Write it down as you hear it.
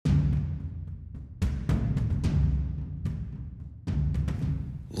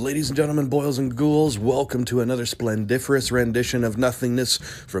Ladies and gentlemen, boils and ghouls, welcome to another splendiferous rendition of Nothingness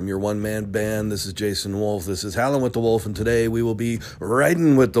from your one-man band. This is Jason Wolf. This is Howlin' with the Wolf, and today we will be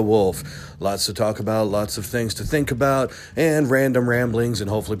riding with the Wolf. Lots to talk about, lots of things to think about, and random ramblings,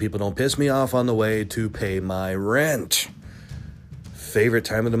 and hopefully people don't piss me off on the way to pay my rent. Favorite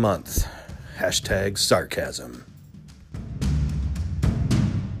time of the month. Hashtag sarcasm.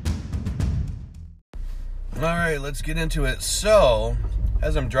 All right, let's get into it. So,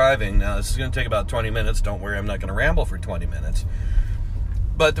 as I'm driving, now this is going to take about 20 minutes. Don't worry, I'm not going to ramble for 20 minutes.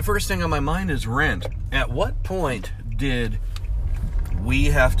 But the first thing on my mind is rent. At what point did we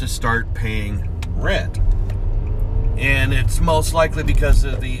have to start paying rent? And it's most likely because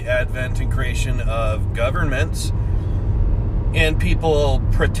of the advent and creation of governments and people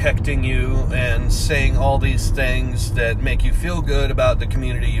protecting you and saying all these things that make you feel good about the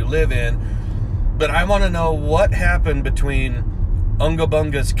community you live in. But I want to know what happened between Unga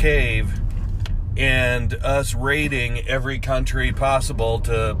Bunga's cave and us raiding every country possible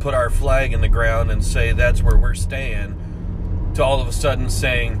to put our flag in the ground and say that's where we're staying, to all of a sudden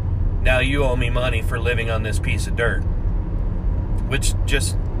saying, now you owe me money for living on this piece of dirt. Which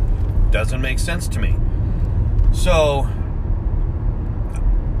just doesn't make sense to me. So,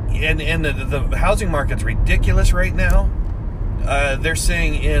 and the housing market's ridiculous right now. They're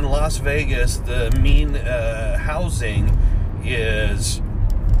saying in Las Vegas the mean housing is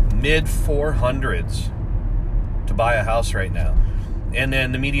mid 400s to buy a house right now, and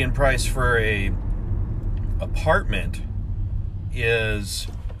then the median price for a apartment is,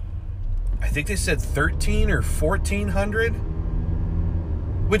 I think they said 13 or 1400,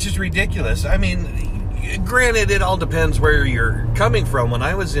 which is ridiculous. I mean, granted, it all depends where you're coming from. When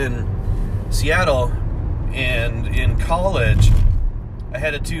I was in Seattle and in college, I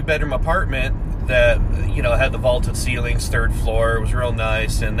had a 2-bedroom apartment that, you know, had the vaulted ceilings, 3rd floor. It was real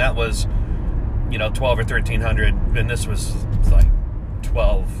nice, and that was, you know, 12 or 1300, and this was like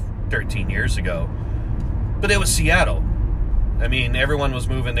 12, 13 years ago. But it was Seattle. I mean, everyone was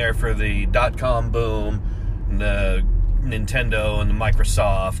moving there for the .com boom, and the Nintendo and the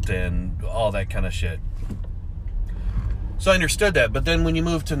Microsoft and all that kind of shit. So I understood that. But then when you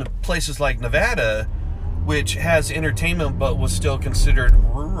move to places like Nevada, which has entertainment but was still considered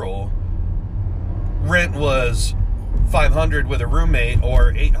rural, rent was $500 with a roommate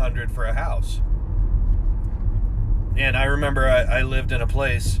or $800 for a house. And I remember I lived in a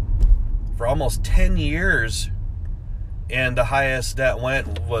place for almost 10 years, and the highest that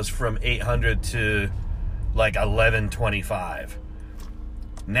went was from $800 to like $1,125.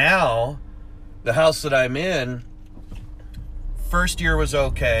 Now, the house that I'm in, first year was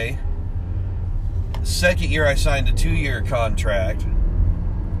okay. Second year I signed a 2-year contract.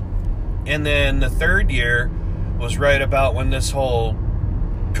 And then the third year was right about when this whole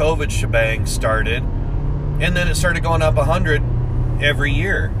COVID shebang started. And then it started going up 100 every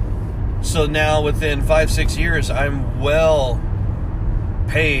year. So now within 5-6 years, I'm well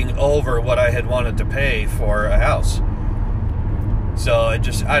paying over what I had wanted to pay for a house. So it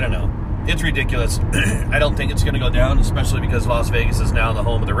just, I don't know. It's ridiculous. I don't think it's going to go down, especially because Las Vegas is now the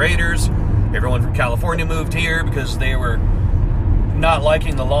home of the Raiders. Everyone from California moved here because they were not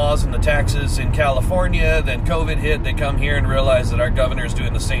liking the laws and the taxes in California. Then COVID hit. They come here and realize that our governor is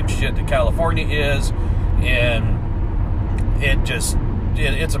doing the same shit that California is. And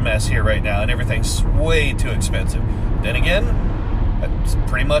it's a mess here right now. And everything's way too expensive. Then again, it's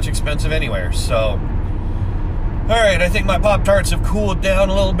pretty much expensive anywhere. So, alright, I think my Pop-Tarts have cooled down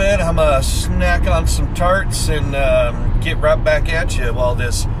a little bit. I'm going to snack on some tarts and get right back at you while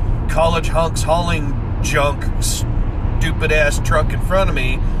this college hunks hauling junk stupid-ass truck in front of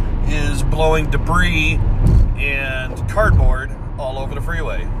me is blowing debris and cardboard all over the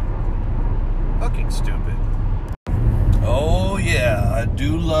freeway. Fucking stupid. Oh yeah, I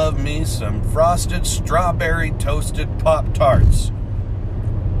do love me some frosted strawberry toasted Pop-Tarts.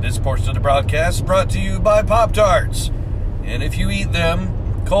 This portion of the broadcast is brought to you by Pop-Tarts. And if you eat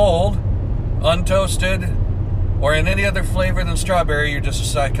them cold, untoasted, or in any other flavor than strawberry, you're just a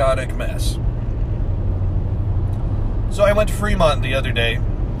psychotic mess. So I went to Fremont the other day,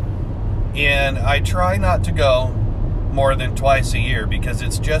 and I try not to go more than twice a year because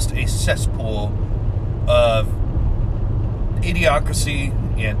it's just a cesspool of idiocracy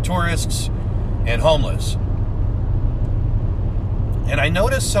and tourists and homeless. And I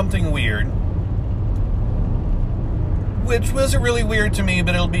noticed something weird, which wasn't really weird to me,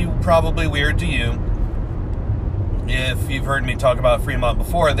 but it'll be probably weird to you. If you've heard me talk about Fremont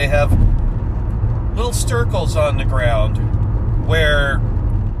before, they have little circles on the ground where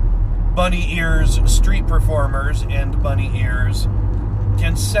Bunny Ears street performers and Bunny Ears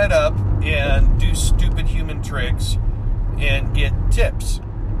can set up and do stupid human tricks and get tips.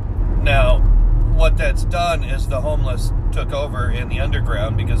 Now, what that's done is the homeless took over in the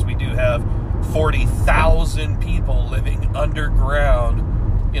underground, because we do have 40,000 people living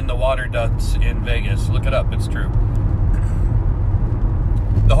underground in the water ducts in Vegas. Look it up, it's true.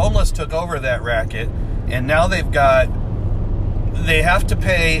 The homeless took over that racket, and now they have to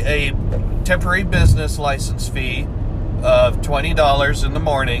pay a temporary business license fee of $20 in the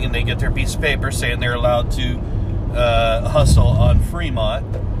morning, and they get their piece of paper saying they're allowed to hustle on Fremont.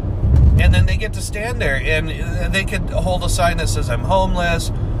 And then they get to stand there, and they could hold a sign that says I'm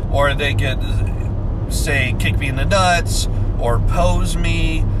homeless, or they could say kick me in the nuts, or pose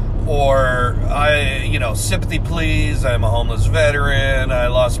me, or sympathy please, I'm a homeless veteran, I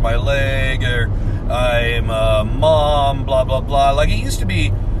lost my leg, or I'm a mom, blah blah blah. Like, it used to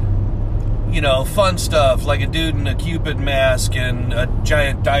be, fun stuff, like a dude in a Cupid mask and a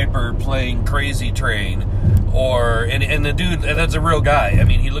giant diaper playing Crazy Train. And the dude, that's a real guy. I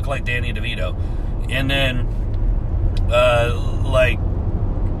mean, he looked like Danny DeVito. And then, like,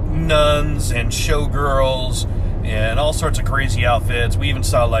 nuns and showgirls and all sorts of crazy outfits. We even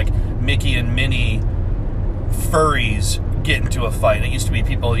saw, like, Mickey and Minnie furries get into a fight. It used to be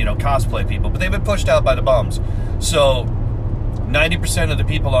people, cosplay people. But they've been pushed out by the bums. So, 90% of the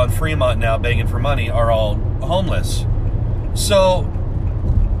people on Fremont now begging for money are all homeless. So,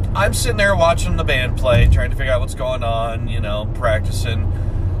 I'm sitting there watching the band play, trying to figure out what's going on,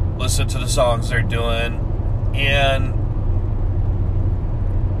 practicing, listen to the songs they're doing. And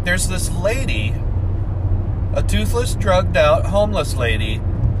there's this lady, a toothless, drugged out, homeless lady,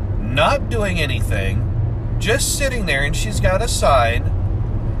 not doing anything, just sitting there, and she's got a sign,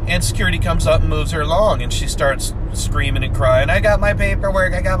 and security comes up and moves her along, and she starts screaming and crying, I got my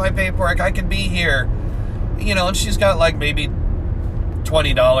paperwork, I can be here. And she's got like maybe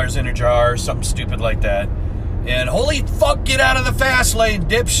 $20 in her jar or something stupid like that. And holy fuck, get out of the fast lane,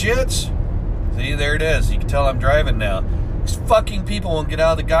 dipshits. See, there it is. You can tell I'm driving now. These fucking people won't get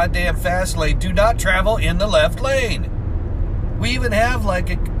out of the goddamn fast lane. Do not travel in the left lane. We even have like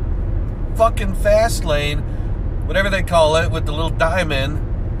a fucking fast lane, whatever they call it, with the little diamond.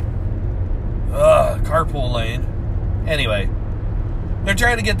 Carpool lane. Anyway, they're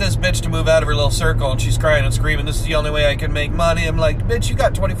trying to get this bitch to move out of her little circle, and she's crying and screaming, this is the only way I can make money. I'm like, bitch, you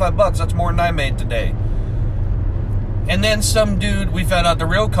got $25. That's more than I made today. And then some dude, we found out the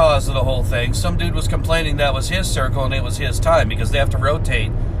real cause of the whole thing. Some dude was complaining that was his circle and it was his time, because they have to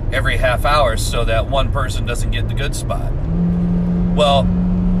rotate every half hour so that one person doesn't get the good spot. Well,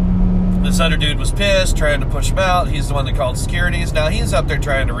 this other dude was pissed, trying to push him out. He's the one that called securities. Now he's up there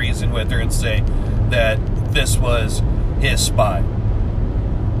trying to reason with her and say that this was his spot.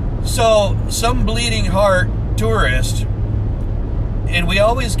 So, some bleeding heart tourist, and we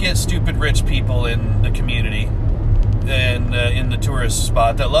always get stupid rich people in the community and in the tourist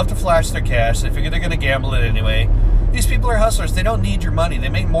spot that love to flash their cash. They figure they're going to gamble it anyway. These people are hustlers. They don't need your money. They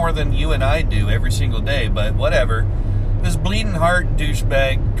make more than you and I do every single day, but whatever. This bleeding heart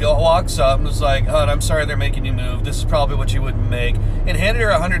douchebag walks up and is like, "Hon, I'm sorry they're making you move. This is probably what you wouldn't make," and handed her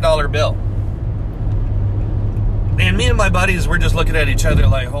a $100 bill. And me and my buddies were just looking at each other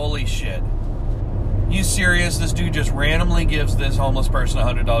like, holy shit. You serious? This dude just randomly gives this homeless person a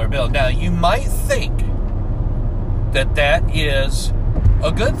 $100 bill. Now, you might think that that is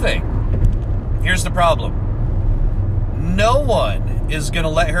a good thing. Here's the problem. No one is going to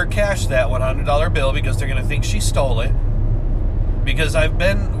let her cash that $100 bill, because they're going to think she stole it. Because I've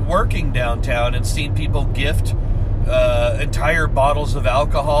been working downtown and seen people gift entire bottles of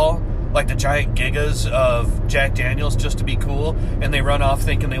alcohol, like the giant gigas of Jack Daniels, just to be cool, and they run off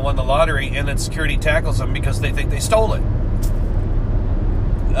thinking they won the lottery, and then security tackles them because they think they stole it.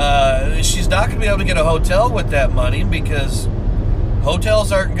 She's not going to be able to get a hotel with that money, because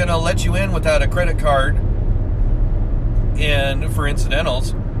hotels aren't going to let you in without a credit card and for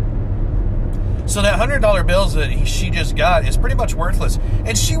incidentals. So that $100 bills that she just got is pretty much worthless.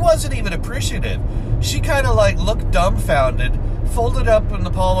 And she wasn't even appreciative. She kind of like looked dumbfounded, folded up in the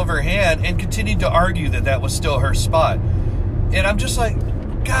palm of her hand, and continued to argue that that was still her spot. And I'm just like,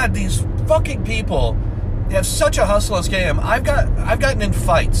 God, these fucking people have such a hustle and scam. I've gotten in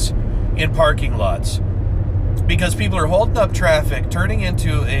fights in parking lots because people are holding up traffic, turning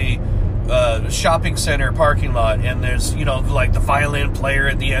into a shopping center parking lot, and there's, like the violin player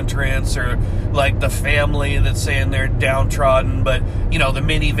at the entrance, or like the family that's saying they're downtrodden, but, the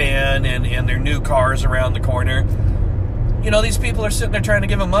minivan and their new cars around the corner. These people are sitting there trying to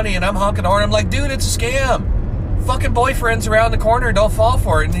give them money, and I'm honking the horn. I'm like, dude, it's a scam. Fucking boyfriend's around the corner, don't fall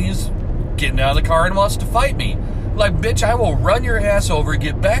for it. And he's getting out of the car and wants to fight me. Like, bitch, I will run your ass over,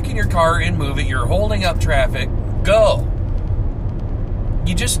 get back in your car and move it. You're holding up traffic. Go.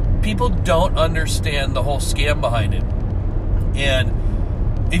 People don't understand the whole scam behind it.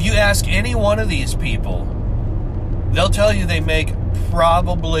 And if you ask any one of these people, they'll tell you they make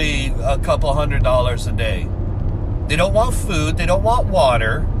probably a couple $100 a day. They don't want food. They don't want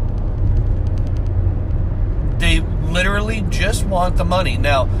water. They literally just want the money.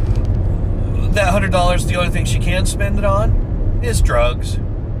 Now, that $100, the only thing she can spend it on is drugs.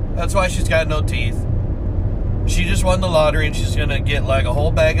 That's why she's got no teeth. She just won the lottery and she's going to get like a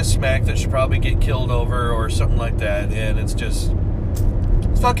whole bag of smack that she'll probably get killed over or something like that. And it's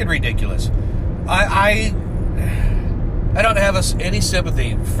fucking ridiculous. I don't have any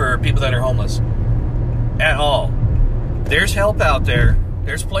sympathy for people that are homeless at all. There's help out there.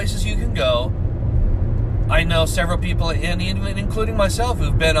 There's places you can go. I know several people, and even including myself,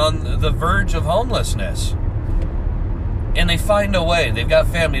 who've been on the verge of homelessness. And they find a way. They've got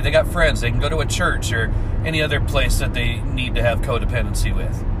family, they got friends, they can go to a church or any other place that they need to have codependency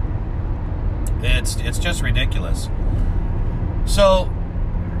with. It's just ridiculous. So,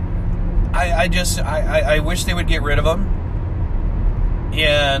 I wish they would get rid of them.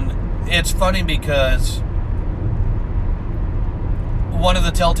 And it's funny because one of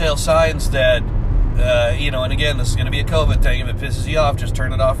the telltale signs that, and again, this is going to be a COVID thing. If it pisses you off, just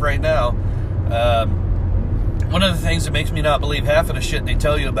turn it off right now. One of the things that makes me not believe half of the shit they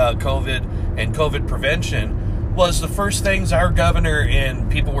tell you about COVID and COVID prevention was the first things our governor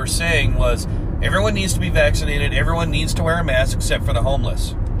and people were saying was, everyone needs to be vaccinated, everyone needs to wear a mask except for the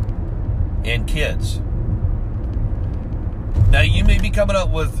homeless and kids. Now, you may be coming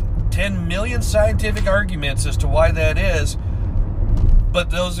up with 10 million scientific arguments as to why that is, but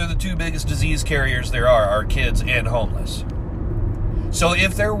those are the two biggest disease carriers there are kids and homeless. So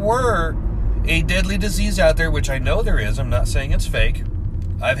if there were a deadly disease out there, which I know there is, I'm not saying it's fake.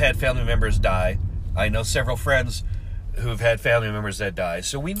 I've had family members die. I know several friends who've had family members that die.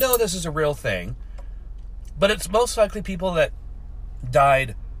 So we know this is a real thing. But it's most likely people that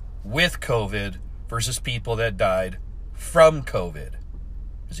died with COVID versus people that died from COVID.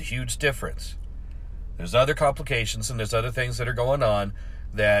 There's a huge difference. There's other complications and there's other things that are going on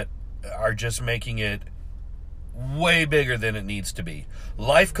that are just making it way bigger than it needs to be.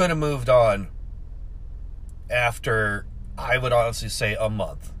 Life could have moved on after, I would honestly say, a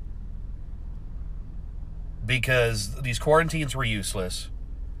month. Because these quarantines were useless.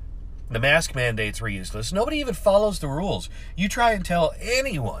 The mask mandates were useless. Nobody even follows the rules. You try and tell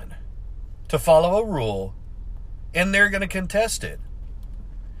anyone to follow a rule, and they're going to contest it.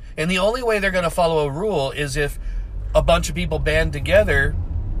 And the only way they're going to follow a rule is if a bunch of people band together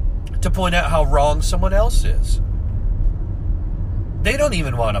to point out how wrong someone else is. They don't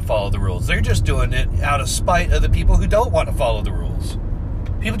even want to follow the rules. They're just doing it out of spite of the people who don't want to follow the rules.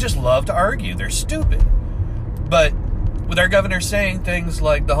 People just love to argue. They're stupid. But with our governor saying things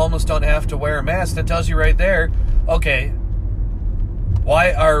like the homeless don't have to wear a mask, that tells you right there, okay,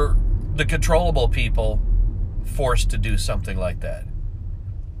 why are the controllable people forced to do something like that?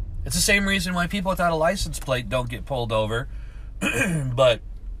 It's the same reason why people without a license plate don't get pulled over, but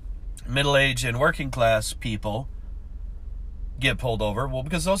middle-aged and working-class people get pulled over. Well,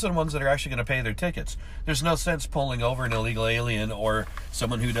 because those are the ones that are actually going to pay their tickets. There's no sense pulling over an illegal alien or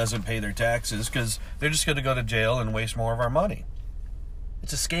someone who doesn't pay their taxes because they're just going to go to jail and waste more of our money.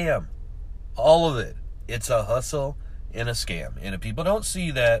 It's a scam. All of it. It's a hustle and a scam. And if people don't see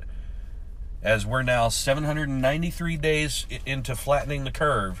that, as we're now 793 days into flattening the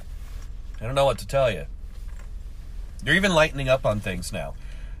curve, I don't know what to tell you. They're even lightening up on things now.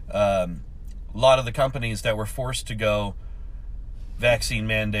 A lot of the companies that were forced to go vaccine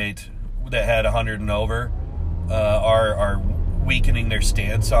mandate that had 100 and over are weakening their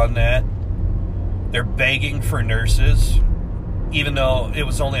stance on that. They're begging for nurses, even though it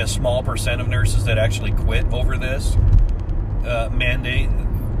was only a small percent of nurses that actually quit over this mandate.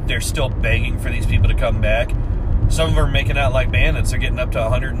 They're still begging for these people to come back. Some of them are making out like bandits. They're getting up to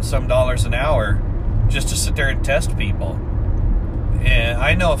 $100 and some an hour just to sit there and test people. And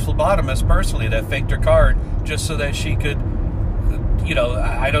I know a phlebotomist personally that faked her card just so that she could,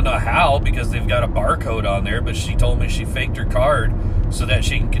 I don't know how, because they've got a barcode on there, but she told me she faked her card so that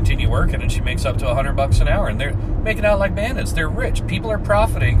she can continue working, and she makes up to $100 an hour, and they're making out like bandits. They're rich. People are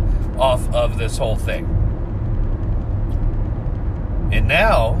profiting off of this whole thing. And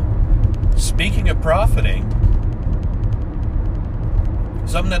now, speaking of profiting,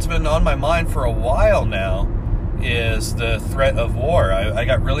 something that's been on my mind for a while now is the threat of war. I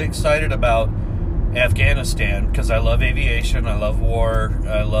got really excited about Afghanistan because I love aviation, I love war,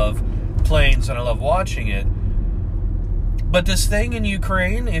 I love planes, and I love watching it. But this thing in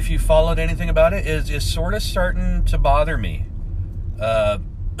Ukraine, if you followed anything about it, is sort of starting to bother me.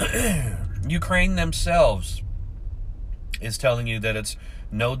 Ukraine themselves is telling you that it's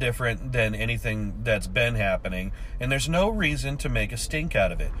no different than anything that's been happening, and there's no reason to make a stink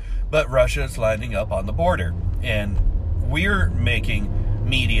out of it. But Russia is lining up on the border, and we're making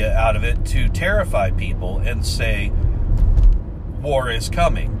media out of it to terrify people and say war is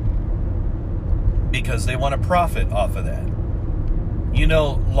coming because they want to profit off of that. You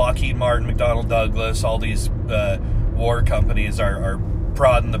know, Lockheed Martin, McDonnell Douglas, all these war companies are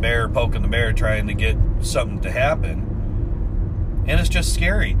prodding the bear, poking the bear, trying to get something to happen. And it's just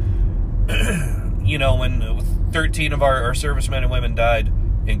scary. You know, when 13 of our servicemen and women died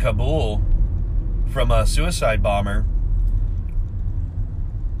in Kabul from a suicide bomber,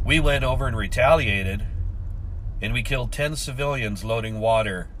 we went over and retaliated, and we killed 10 civilians loading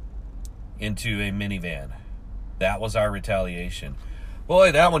water into a minivan. That was our retaliation.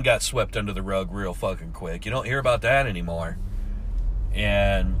 Boy, that one got swept under the rug real fucking quick. You don't hear about that anymore.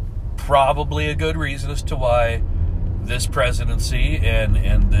 And probably a good reason as to why this presidency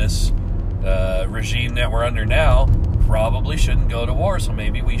and this regime that we're under now probably shouldn't go to war. So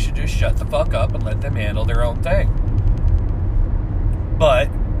maybe we should just shut the fuck up and let them handle their own thing. But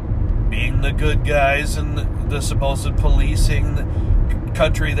being the good guys and the supposed policing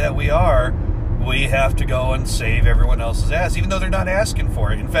country that we are, we have to go and save everyone else's ass, even though they're not asking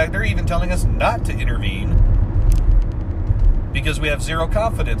for it. In fact, they're even telling us not to intervene because we have zero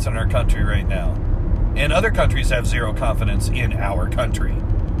confidence in our country right now. And other countries have zero confidence in our country.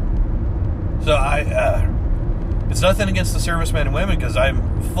 So it's nothing against the servicemen and women, because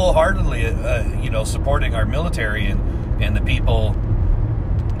I'm full-heartedly, supporting our military and the people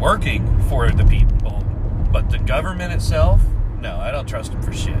working for the people. But the government itself, no, I don't trust them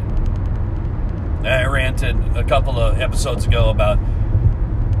for shit. I ranted a couple of episodes ago about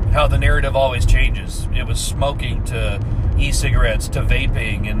how the narrative always changes. It was smoking to e-cigarettes to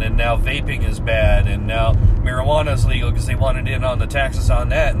vaping, and then now vaping is bad, and now marijuana is legal because they wanted in on the taxes on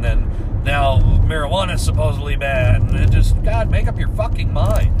that, and then now marijuana is supposedly bad, and it just, God, make up your fucking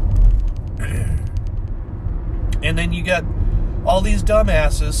mind. And then you got all these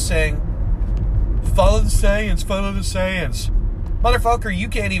dumbasses saying, follow the science, follow the science. Motherfucker, you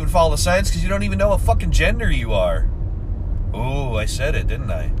can't even follow the science because you don't even know what fucking gender you are. Ooh, I said it, didn't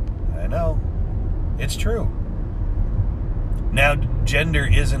I? I know. It's true. Now, gender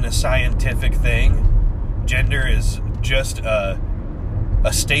isn't a scientific thing. Gender is just a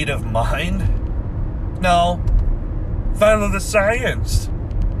state of mind. No. Follow the science.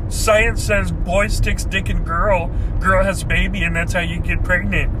 Science says boy sticks dick in girl, girl has baby, and that's how you get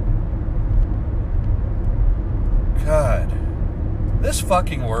pregnant. God. This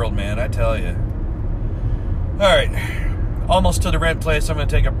fucking world, man, I tell you. Alright. Almost to the rent place. I'm going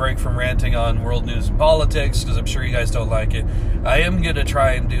to take a break from ranting on world news and politics, because I'm sure you guys don't like it. I am going to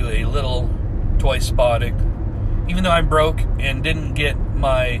try and do a little toy spotting. Even though I'm broke and didn't get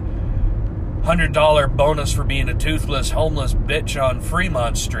my $100 bonus for being a toothless, homeless bitch on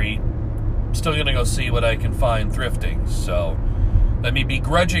Fremont Street, I'm still going to go see what I can find thrifting. So let me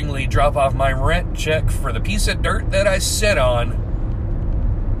begrudgingly drop off my rent check for the piece of dirt that I sit on,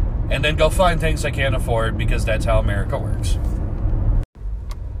 and then go find things I can't afford, because that's how America works.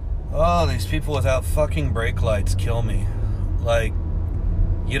 Oh, these people without fucking brake lights kill me. Like,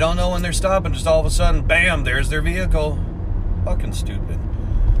 you don't know when they're stopping, just all of a sudden, bam, there's their vehicle. Fucking stupid.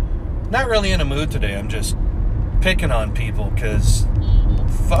 Not really in a mood today, I'm just picking on people, because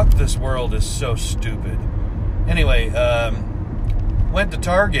fuck, this world is so stupid. Anyway, went to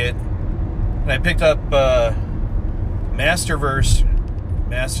Target, and I picked up Masterverse,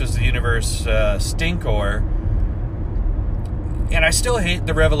 Masters of the Universe Stinkor, and I still hate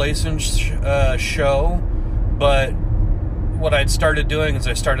the Revelations show, but what I'd started doing is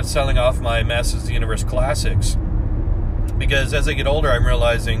I started selling off my Masters of the Universe classics, because as I get older I'm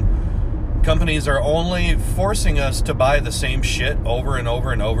realizing companies are only forcing us to buy the same shit over and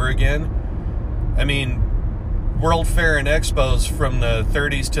over and over again. I mean, World Fair and Expos from the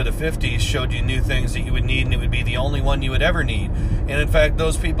 30s to the 50s showed you new things that you would need, and it would be the only one you would ever need. And in fact,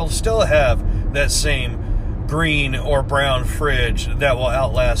 those people still have that same green or brown fridge that will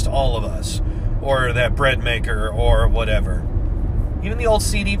outlast all of us, or that bread maker, or whatever. Even the old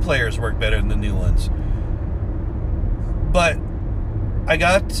CD players work better than the new ones. But I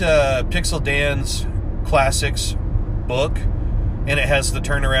got Pixel Dan's Classics book, and it has the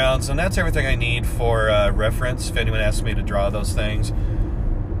turnarounds, and that's everything I need for reference if anyone asks me to draw those things.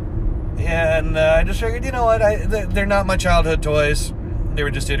 And I just figured, you know what, they're not my childhood toys. They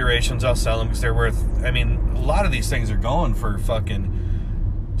were just iterations. I'll sell them because they're worth, I mean, a lot of these things are going for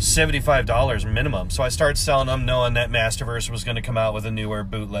fucking $75 minimum. So I started selling them knowing that Masterverse was going to come out with a newer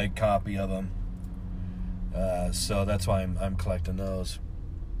bootleg copy of them. So that's why I'm collecting those.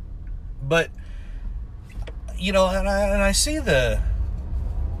 But, you know, and I see the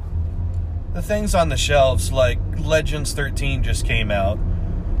things on the shelves, like Legends 13 just came out.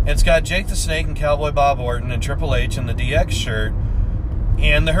 And it's got Jake the Snake and Cowboy Bob Orton and Triple H in the DX shirt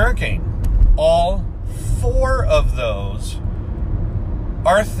and the Hurricane. All 4 of those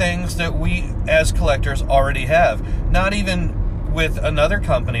are things that we as collectors already have. Not even with another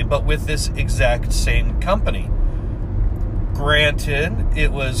company, but with this exact same company. Granted,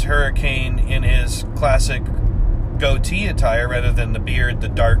 it was Hurricane in his classic goatee attire rather than the beard, the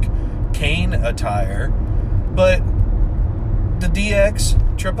dark cane attire. But the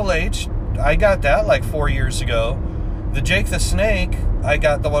DX Triple H, I got that like 4 years ago. The Jake the Snake, I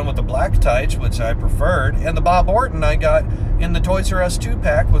got the one with the black tights, which I preferred. And the Bob Orton I got in the Toys R Us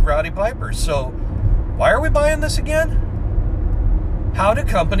 2-pack with Roddy Piper. So, why are we buying this again? How do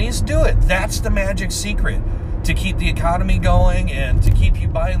companies do it? That's the magic secret. To keep the economy going and to keep you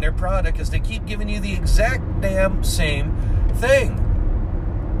buying their product, is they keep giving you the exact damn same thing.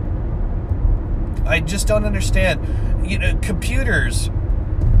 I just don't understand. You know, computers,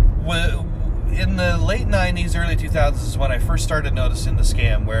 in the late 90s, early 2000s is when I first started noticing the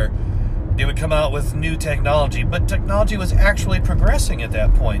scam, where they would come out with new technology, but technology was actually progressing at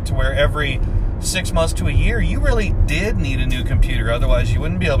that point to where every 6 months to a year, you really did need a new computer. Otherwise, you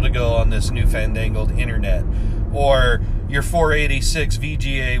wouldn't be able to go on this new fandangled internet. Or your 486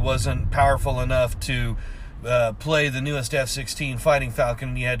 VGA wasn't powerful enough to play the newest F-16 Fighting Falcon,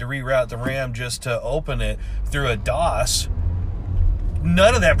 and you had to reroute the RAM just to open it through a DOS.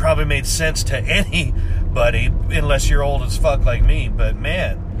 None of that probably made sense to anybody, unless you're old as fuck like me. But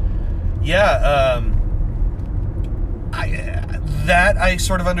man, yeah, I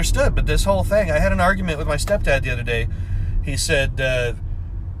sort of understood. But this whole thing, I had an argument with my stepdad the other day. He said,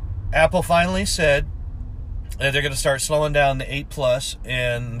 Apple finally said that they're going to start slowing down the 8 Plus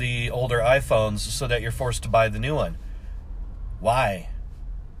and the older iPhones so that you're forced to buy the new one. Why?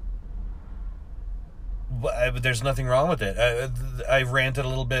 There's nothing wrong with it. I ranted a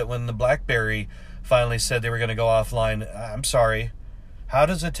little bit when the BlackBerry finally said they were going to go offline. I'm sorry. How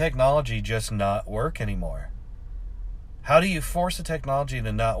does a technology just not work anymore? How do you force a technology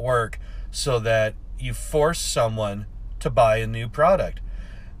to not work so that you force someone to buy a new product?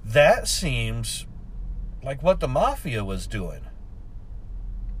 That seems like what the mafia was doing.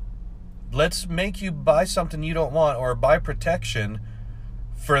 Let's make you buy something you don't want, or buy protection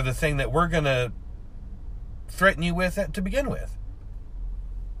for the thing that we're going to threaten you with to begin with.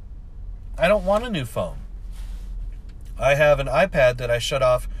 I don't want a new phone. I have an iPad that I shut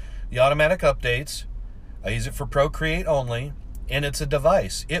off the automatic updates. I use it for Procreate only, and it's a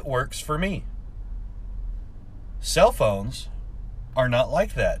device. It works for me. Cell phones are not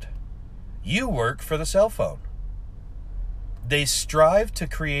like that. You work for the cell phone. They strive to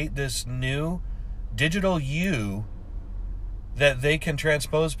create this new digital you that they can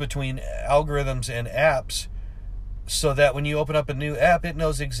transpose between algorithms and apps, so that when you open up a new app, it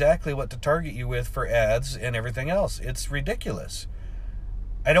knows exactly what to target you with for ads and everything else. It's ridiculous.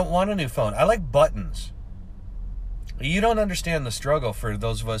 I don't want a new phone. I like buttons. You don't understand the struggle for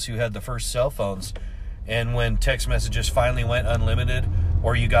those of us who had the first cell phones, and when text messages finally went unlimited,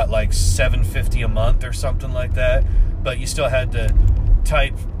 or you got like $7.50 a month or something like that, but you still had to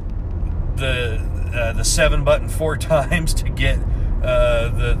type the 7 button 4 times to get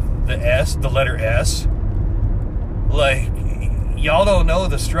the letter S. Like, y'all don't know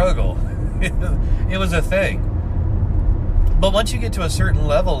the struggle. It was a thing. But once you get to a certain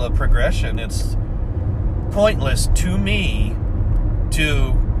level of progression, it's pointless to me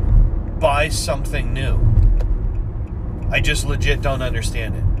to buy something new. I just legit don't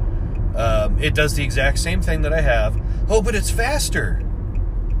understand it. It does the exact same thing that I have. Oh, but it's faster.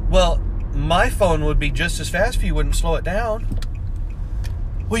 Well, my phone would be just as fast if you wouldn't slow it down.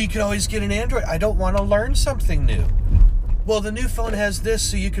 Well, you could always get an Android. I don't want to learn something new. Well, the new phone has this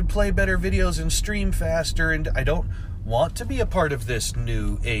so you could play better videos and stream faster, and I don't want to be a part of this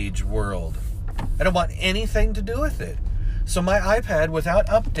new age world. I don't want anything to do with it. So my iPad, without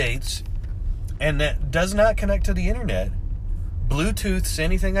updates, and that does not connect to the internet, Bluetooths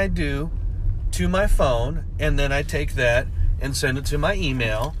anything I do to my phone, and then I take that and send it to my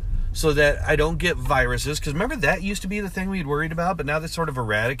email so that I don't get viruses. Because remember, that used to be the thing we'd worried about, but now they sort of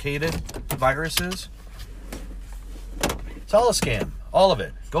eradicated viruses. It's all a scam. All of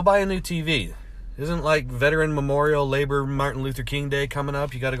it. Go buy a new TV. Isn't like Veteran Memorial Labor Martin Luther King Day coming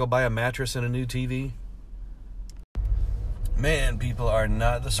up? You got to go buy a mattress and a new TV? Man, people are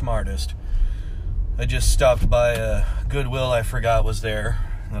not the smartest. I just stopped by a Goodwill I forgot was there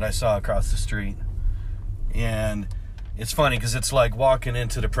that I saw across the street. And it's funny because it's like walking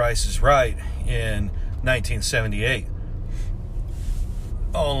into The Price is Right in 1978.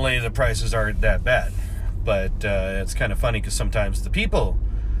 Only the prices aren't that bad. But it's kind of funny because sometimes the people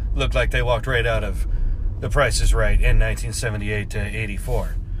look like they walked right out of The Price is Right in 1978 to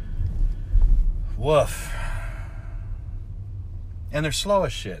 84. Woof. And they're slow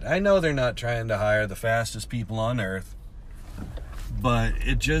as shit. I know they're not trying to hire the fastest people on earth, but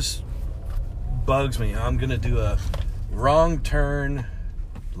it just bugs me. I'm going to do a wrong turn,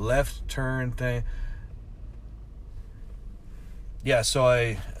 left turn thing. Yeah, so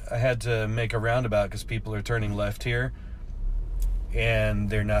I had to make a roundabout because people are turning left here, and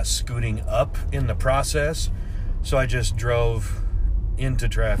they're not scooting up in the process. So I just drove into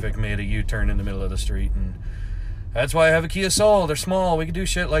traffic, made a U-turn in the middle of the street, and that's why I have a Kia Soul. They're small. We can do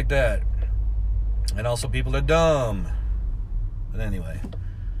shit like that. And also people are dumb. But anyway.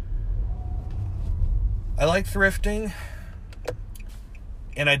 I like thrifting.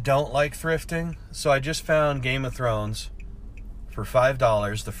 And I don't like thrifting. So I just found Game of Thrones for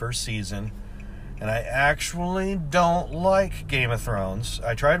 $5 the first season. And I actually don't like Game of Thrones.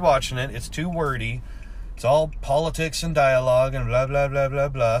 I tried watching it. It's too wordy. It's all politics and dialogue and blah, blah, blah, blah,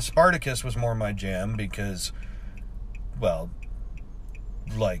 blah. Spartacus was more my jam because, well,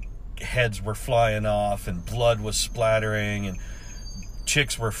 like, heads were flying off and blood was splattering and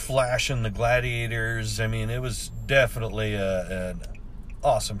chicks were flashing the gladiators. I mean, it was definitely an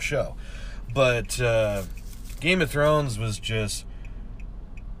awesome show. But Game of Thrones was just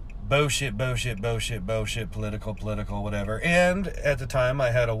bullshit, political, whatever. And at the time, I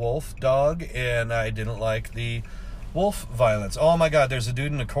had a wolf dog, and I didn't like the wolf violence. Oh my God, there's a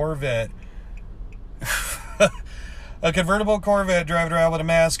dude in a Corvette. A convertible Corvette driving around with a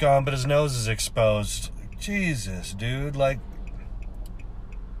mask on, but his nose is exposed. Jesus, dude. Like,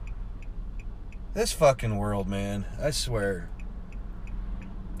 this fucking world, man. I swear.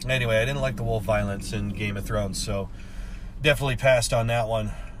 Anyway, I didn't like the wolf violence in Game of Thrones, so definitely passed on that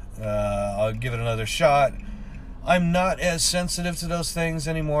one. I'll give it another shot. I'm not as sensitive to those things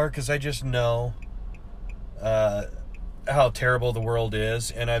anymore because I just know how terrible the world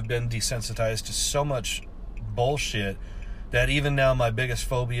is, and I've been desensitized to so much bullshit that even now my biggest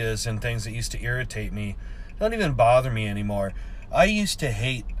phobias and things that used to irritate me don't even bother me anymore. I used to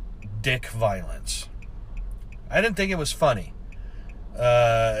hate dick violence. I didn't think it was funny.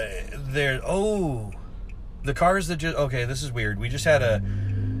 The cars that just... Okay, this is weird. We just had a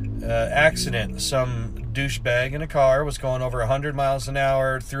accident. Some douchebag in a car was going over 100 miles an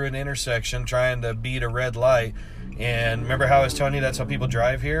hour through an intersection trying to beat a red light. And remember how I was telling you that's how people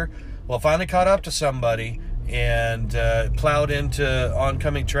drive here? Well, it finally caught up to somebody and plowed into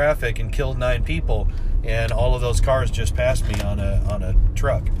oncoming traffic and killed 9 people. And all of those cars just passed me on a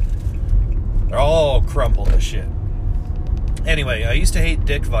truck. They're all crumpled as shit. Anyway, I used to hate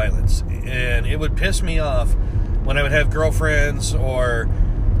dick violence, and it would piss me off when I would have girlfriends or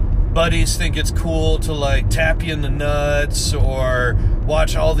buddies think it's cool to, like, tap you in the nuts or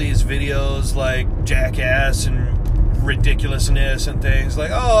watch all these videos like Jackass and ridiculousness and things like,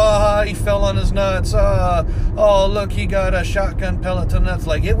 oh, he fell on his nuts, oh, look, he got a shotgun pellet to nuts.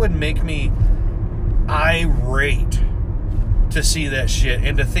 Like, it would make me irate to see that shit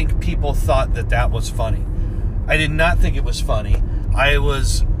and to think people thought that was funny. I did not think it was funny. I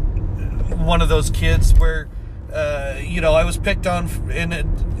was one of those kids where, I was picked on, and,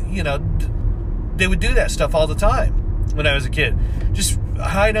 they would do that stuff all the time when I was a kid. Just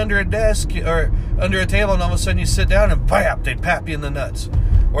hide under a desk or under a table, and all of a sudden you sit down and bam, they'd pap you in the nuts.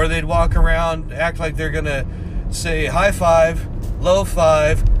 Or they'd walk around, act like they're going to say high five, low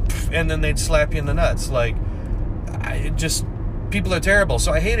five, and then they'd slap you in the nuts. Like, people are terrible.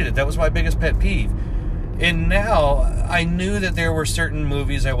 So I hated it. That was my biggest pet peeve. And now I knew that there were certain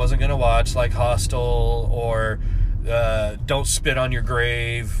movies I wasn't going to watch, like Hostel or Don't Spit on Your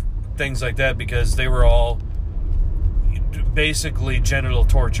Grave, things like that, because they were all basically genital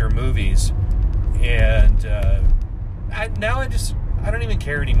torture movies. And I don't even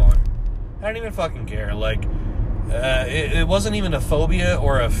care anymore. I don't even fucking care. Like, it wasn't even a phobia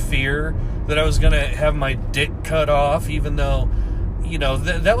or a fear that I was going to have my dick cut off, even though,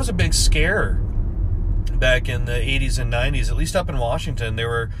 that was a big scare back in the 80s and 90s, at least up in Washington. There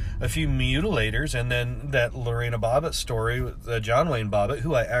were a few mutilators, and then that Lorena Bobbitt story with John Wayne Bobbitt,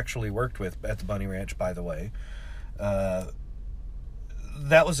 who I actually worked with at the Bunny Ranch, by the way.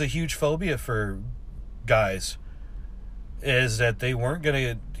 that was a huge phobia for guys, is that they weren't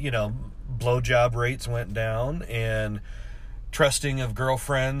going to, blowjob rates went down, and trusting of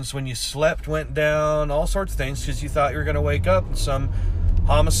girlfriends when you slept went down, all sorts of things, because you thought you were going to wake up and some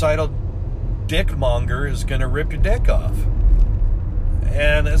homicidal dickmonger is going to rip your dick off.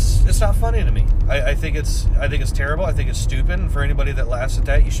 And it's not funny to me. I think it's terrible. I think it's stupid. And for anybody that laughs at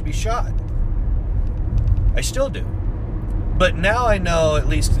that, you should be shot. I still do. But now I know, at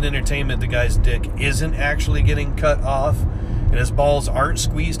least in entertainment, the guy's dick isn't actually getting cut off, and his balls aren't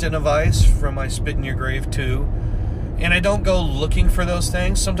squeezed in a vice from my Spit in Your Grave 2. And I don't go looking for those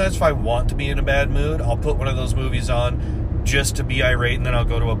things. Sometimes if I want to be in a bad mood, I'll put one of those movies on just to be irate, and then I'll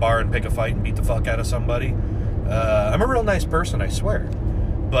go to a bar and pick a fight and beat the fuck out of somebody. I'm a real nice person, I swear.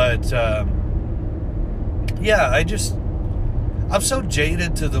 But, yeah, I'm so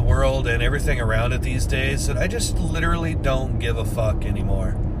jaded to the world and everything around it these days that I just literally don't give a fuck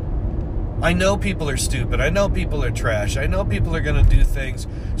anymore. I know people are stupid. I know people are trash. I know people are going to do things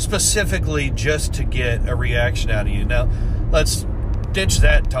specifically just to get a reaction out of you. Now, let's ditch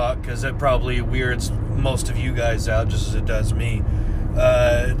that talk, because it probably weirds most of you guys out just as it does me.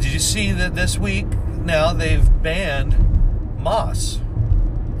 Did you see that this week now they've banned Moss?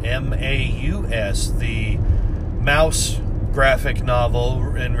 M-A-U-S, the mouse graphic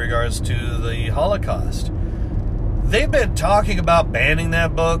novel in regards to the Holocaust. They've been talking about banning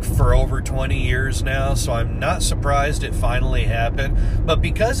that book for over 20 years now, so I'm not surprised it finally happened. But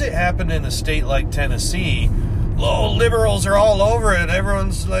because it happened in a state like Tennessee, liberals are all over it.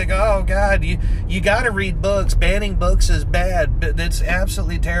 Everyone's like, oh God, you got to read books. Banning books is bad, but it's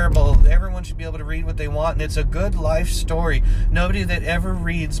absolutely terrible. Everyone should be able to read what they want, and it's a good life story. Nobody that ever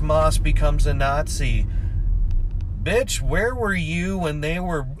reads Moss becomes a Nazi. Bitch, where were you when they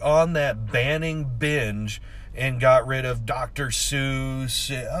were on that banning binge and got rid of Dr.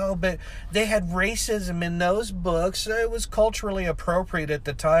 Seuss? Oh, but they had racism in those books. It was culturally appropriate at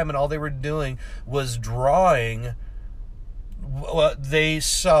the time, and all they were doing was drawing what they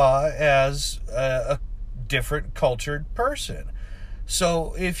saw as a different cultured person.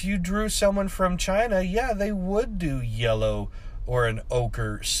 So if you drew someone from China, yeah, they would do yellow or an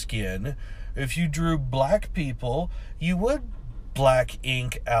ochre skin. If you drew black people, you would black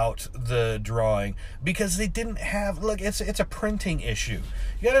ink out the drawing, because they didn't have, look, it's a printing issue.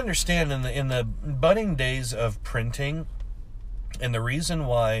 You got to understand, in the budding days of printing, and the reason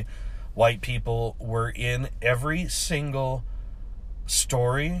why white people were in every single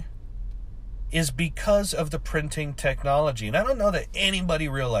story is because of the printing technology. And I don't know that anybody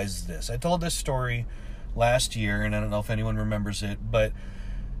realizes this. I told this story last year, and I don't know if anyone remembers it, but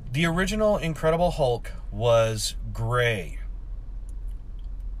the original Incredible Hulk was gray.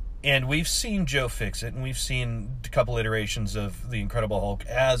 And we've seen Joe fix it, and we've seen a couple iterations of the Incredible Hulk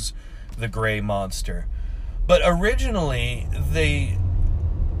as the gray monster. But originally, they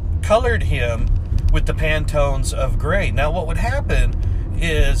colored him with the Pantones of gray. Now, what would happen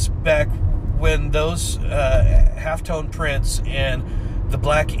is, back when those halftone prints and the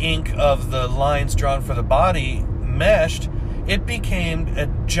black ink of the lines drawn for the body meshed, it became a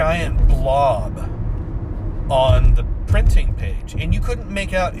giant blob on the printing page, and you couldn't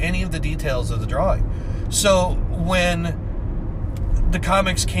make out any of the details of the drawing. So when the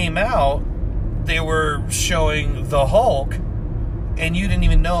comics came out, they were showing the Hulk, and you didn't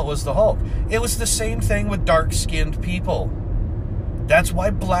even know it was the Hulk. It was the same thing with dark-skinned people. That's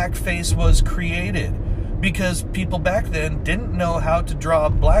why blackface was created, because people back then didn't know how to draw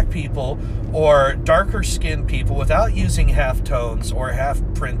black people or darker-skinned people without using halftones or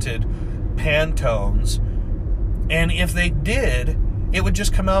half-printed Pantones. And if they did, it would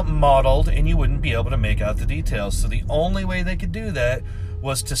just come out mottled, and you wouldn't be able to make out the details. So the only way they could do that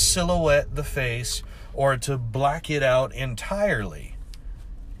was to silhouette the face or to black it out entirely.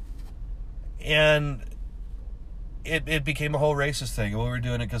 And it became a whole racist thing. We were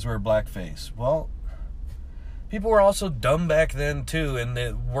doing it because we were blackface. Well, people were also dumb back then, too, and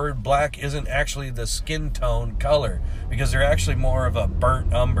the word black isn't actually the skin tone color, because they're actually more of a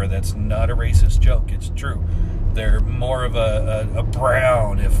burnt umber. That's not a racist joke. It's true. They're more of a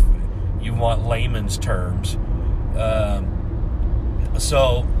brown, if you want layman's terms.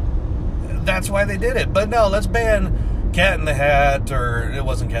 So that's why they did it. But no, let's ban Cat in the Hat, or it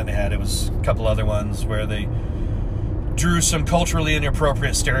wasn't Cat in the Hat, it was a couple other ones where they drew some culturally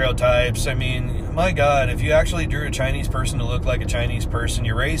inappropriate stereotypes. I mean, my God, if you actually drew a Chinese person to look like a Chinese person,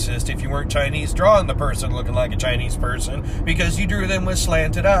 you're racist. If you weren't Chinese, drawing the person looking like a Chinese person, because you drew them with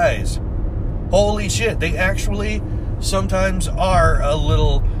slanted eyes. Holy shit, they actually sometimes are a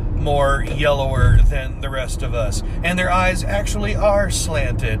little more yellower than the rest of us. And their eyes actually are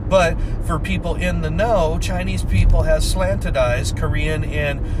slanted. But for people in the know, Chinese people have slanted eyes. Korean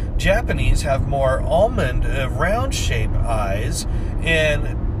and Japanese have more almond, round-shaped eyes.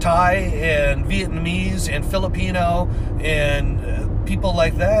 And Thai and Vietnamese and Filipino and people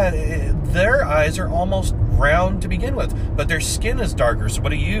like that, their eyes are almost round to begin with. But their skin is darker. So what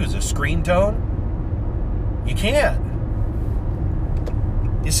do you use? A screen tone? You can't.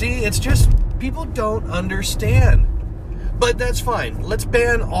 You see, it's just people don't understand. But that's fine. Let's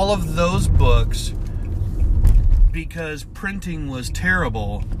ban all of those books because printing was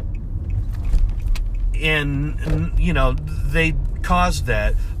terrible. And you know, they caused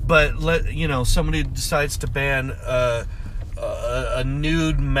that. But somebody decides to ban a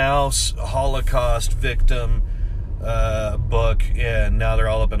nude mouse Holocaust victim book, and now they're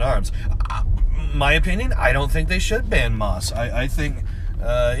all up in arms. My opinion, I don't think they should ban Moss. I think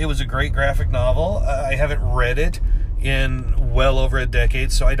it was a great graphic novel. I haven't read it in well over a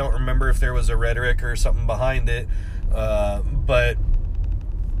decade, so I don't remember if there was a rhetoric or something behind it. But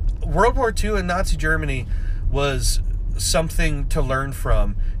World War II and Nazi Germany was something to learn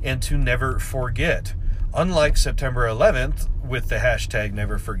from and to never forget. Unlike September 11th, with the hashtag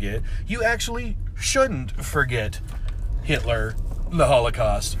never forget, you actually shouldn't forget Hitler, the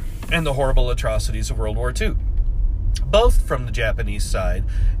Holocaust, and the horrible atrocities of World War II. Both from the Japanese side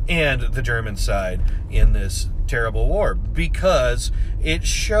and the German side in this terrible war, because it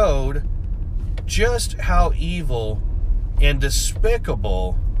showed just how evil and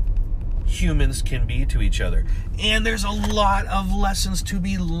despicable humans can be to each other. And there's a lot of lessons to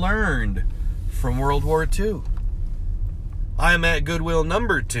be learned from World War II. I'm at Goodwill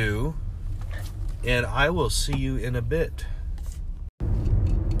number 2, and I will see you in a bit.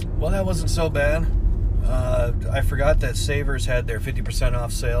 Well, that wasn't so bad. I forgot that Savers had their 50%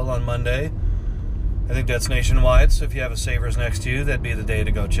 off sale on Monday. I think that's nationwide, so if you have a Savers next to you, that'd be the day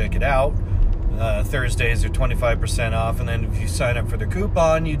to go check it out. Thursdays are 25% off, and then if you sign up for the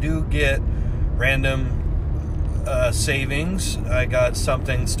coupon, you do get random savings. I got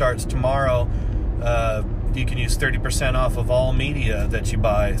something starts tomorrow. You can use 30% off of all media that you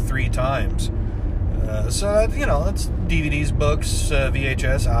buy 3 times. So, that's DVDs, books,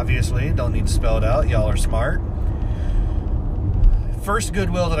 VHS, obviously. Don't need to spell it out. Y'all are smart. First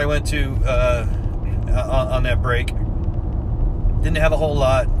Goodwill that I went to on that break, didn't have a whole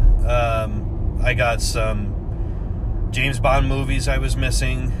lot. I got some James Bond movies I was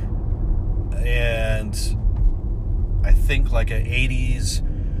missing, and I think like an 80s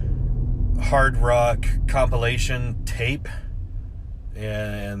hard rock compilation tape,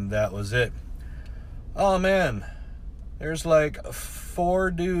 and that was it. Oh man, there's like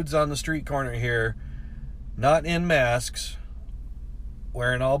 4 dudes on the street corner here, not in masks,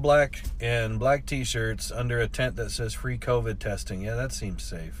 wearing all black and black t-shirts under a tent that says free COVID testing. Yeah, that seems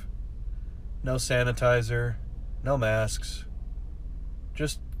safe. No sanitizer, no masks.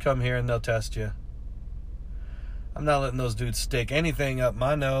 Just come here and they'll test you. I'm not letting those dudes stick anything up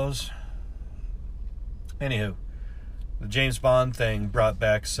my nose. Anywho, the James Bond thing brought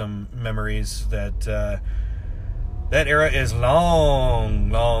back some memories that that era is long,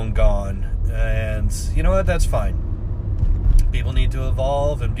 long gone. And you know what? That's fine. People need to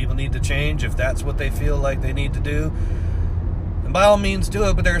evolve and people need to change if that's what they feel like they need to do. And by all means do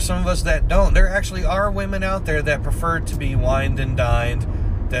it, but there are some of us that don't. There actually are women out there that prefer to be wined and dined,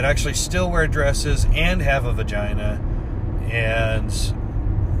 that actually still wear dresses and have a vagina. And,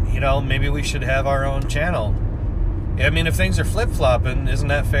 maybe we should have our own channel. I mean, if things are flip-flopping, isn't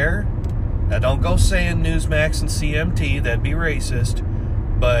that fair? Now, don't go saying Newsmax and CMT, that'd be racist.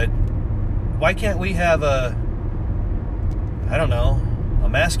 But why can't we have a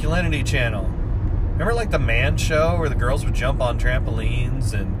masculinity channel? Remember like the Man Show where the girls would jump on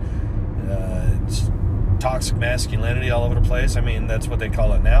trampolines and toxic masculinity all over the place? I mean, that's what they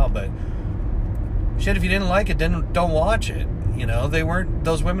call it now, but shit, if you didn't like it, then don't watch it.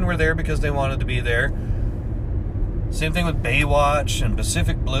 Those women were there because they wanted to be there. Same thing with Baywatch and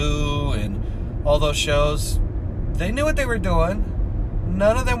Pacific Blue and all those shows. They knew what they were doing.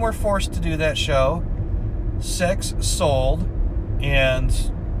 None of them were forced to do that show. Sex sold, and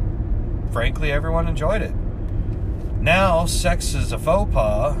frankly, everyone enjoyed it. Now, sex is a faux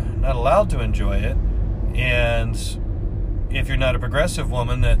pas, not allowed to enjoy it, and if you're not a progressive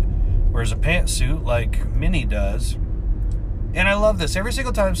woman that wears a pantsuit like Minnie does, and I love this, every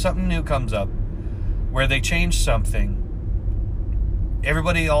single time something new comes up, where they change something,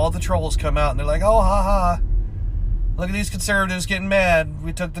 all the trolls come out and they're like, oh, ha, look at these conservatives getting mad.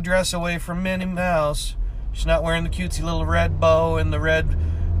 We took the dress away from Minnie Mouse. She's not wearing the cutesy little red bow and the red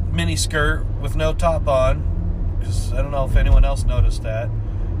mini skirt with no top on, because I don't know if anyone else noticed that.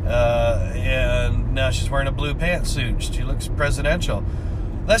 And now she's wearing a blue pantsuit. She looks presidential.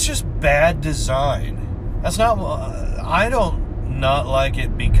 That's just bad design. That's not... I don't not like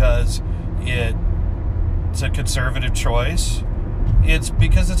it because it's a conservative choice. It's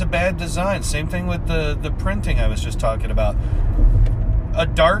because it's a bad design. Same thing with the printing I was just talking about. A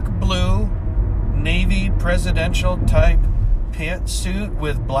dark blue, navy presidential type pantsuit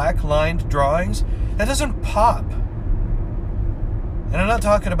with black lined drawings, that doesn't pop. And I'm not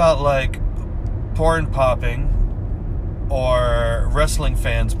talking about like porn popping or wrestling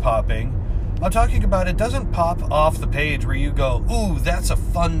fans popping. I'm talking about it doesn't pop off the page where you go, ooh, that's a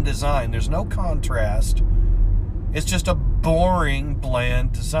fun design. There's no contrast. It's just a boring,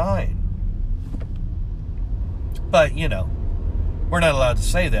 bland design. But, you know, we're not allowed to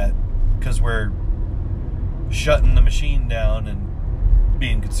say that because we're shutting the machine down and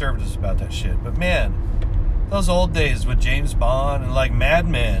being conservatives about that shit. But man, those old days with James Bond and like Mad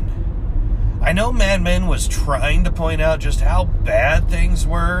Men. I know Mad Men was trying to point out just how bad things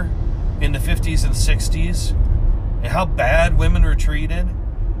were in the 50s and 60s and how bad women were treated.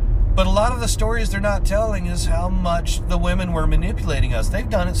 But a lot of the stories they're not telling is how much the women were manipulating us. They've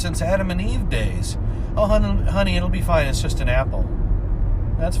done it since Adam and Eve days. Oh, honey, it'll be fine. It's just an apple.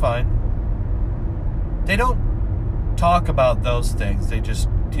 That's fine. They don't talk about those things. They just,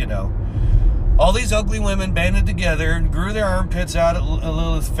 you know, all these ugly women banded together and grew their armpits out at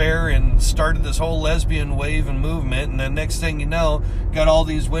Lilith Fair and started this whole lesbian wave and movement. And then next thing you know, got all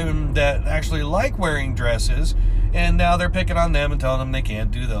these women that actually like wearing dresses. And now they're picking on them and telling them they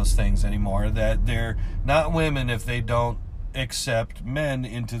can't do those things anymore. That they're not women if they don't accept men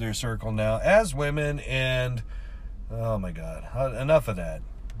into their circle now as women. And, oh my God, enough of that.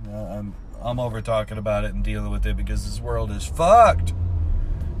 I'm over talking about it and dealing with it because this world is fucked.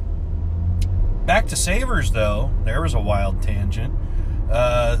 Back to Savers, though. There was a wild tangent.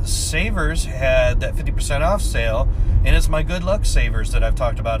 Savers had that 50% off sale, and it's my Good Luck Savers that I've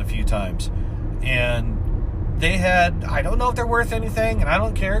talked about a few times. And they had, I don't know if they're worth anything, and I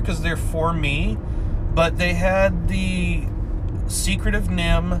don't care because they're for me, but they had the Secret of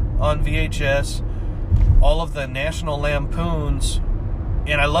NIMH on VHS, all of the National Lampoons,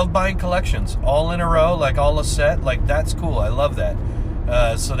 and I love buying collections all in a row, like all a set. Like, that's cool. I love that.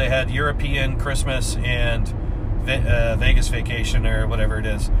 So they had European Christmas and Vegas Vacation or whatever it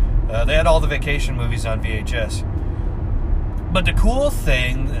is. They had all the vacation movies on VHS. But the cool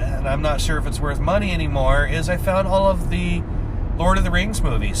thing, and I'm not sure if it's worth money anymore, is I found all of the Lord of the Rings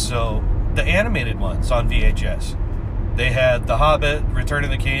movies. So the animated ones on VHS. They had The Hobbit, Return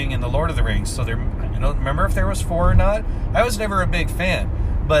of the King, and The Lord of the Rings. So I don't remember if there was 4 or not. I was never a big fan.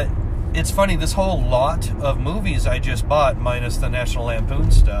 But it's funny, this whole lot of movies I just bought, minus the National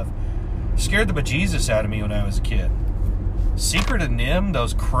Lampoon stuff, scared the bejesus out of me when I was a kid. Secret of NIMH,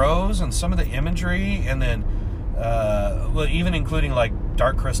 those crows and some of the imagery, and then well, even including like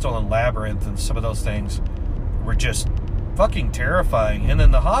Dark Crystal and Labyrinth and some of those things were just fucking terrifying. And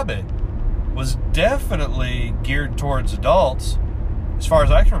then The Hobbit was definitely geared towards adults, as far as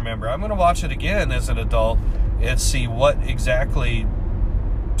I can remember. I'm going to watch it again as an adult and see what exactly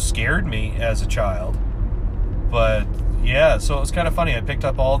scared me as a child. But yeah, so it was kind of funny. I picked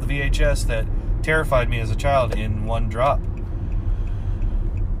up all the VHS that terrified me as a child in one drop.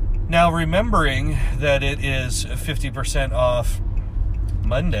 Now, remembering that it is 50% off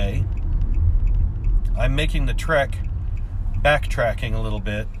Monday, I'm making the trek, backtracking a little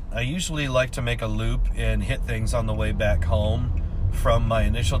bit. I usually like to make a loop and hit things on the way back home from my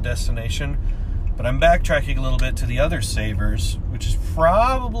initial destination, but I'm backtracking a little bit to the other Savers, which is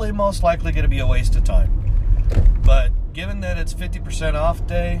probably most likely going to be a waste of time. But given that it's 50% off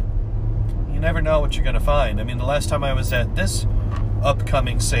day, you never know what you're going to find. I mean, the last time I was at this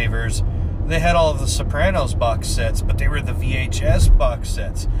upcoming Savers, they had all of the Sopranos box sets, but they were the VHS box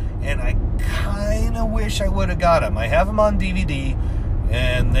sets, and I kind of wish I would have got them. I have them on DVD,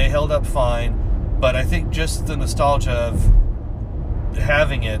 and they held up fine, but I think just the nostalgia of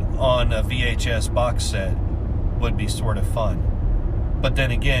having it on a VHS box set would be sort of fun. But then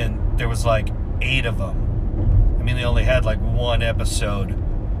again, there was like 8 of them. I mean, they only had like 1 episode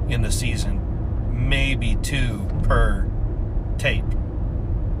in the season, maybe 2 per tape.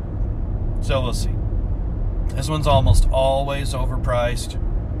 So we'll see. This one's almost always overpriced.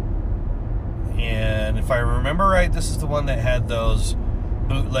 And if I remember right, this is the one that had those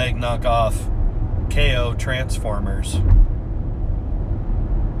bootleg knockoff KO Transformers.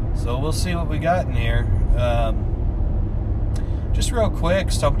 So we'll see what we got in here. Just real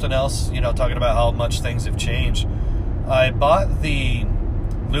quick, something else, talking about how much things have changed. I bought the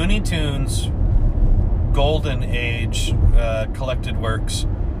Looney Tunes Golden Age collected works,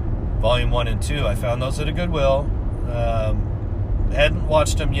 Volume 1 and 2. I found those at a Goodwill. Hadn't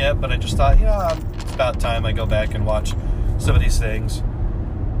watched them yet, but I just thought, it's about time I go back and watch some of these things.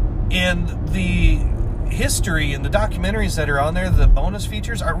 And the history and the documentaries that are on there, the bonus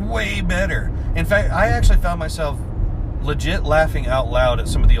features, are way better. In fact, I actually found myself legit laughing out loud at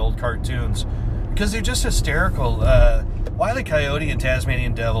some of the old cartoons because they're just hysterical. Wile E. Coyote and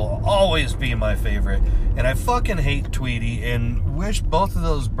Tasmanian Devil will always be my favorite, and I fucking hate Tweety and wish both of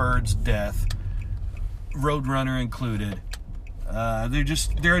those birds death, Roadrunner included.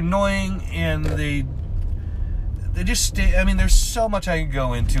 They're annoying, and they just there's so much I can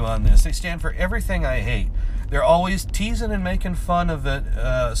go into on this. They stand for everything I hate. They're always teasing and making fun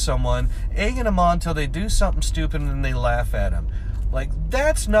of someone, egging them on till they do something stupid and then they laugh at them. Like,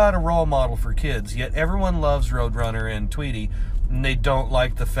 that's not a role model for kids, yet everyone loves Roadrunner and Tweety, and they don't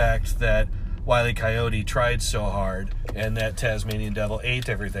like the fact that Wile E. Coyote tried so hard and that Tasmanian Devil ate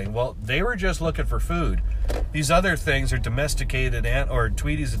everything. Well, they were just looking for food. These other things are domesticated, or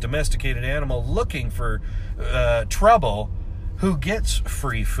Tweety's a domesticated animal looking for trouble, who gets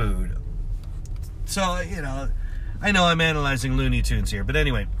free food. So, I know I'm analyzing Looney Tunes here, but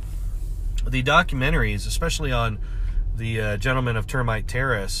anyway, the documentaries, especially on the Gentlemen of Termite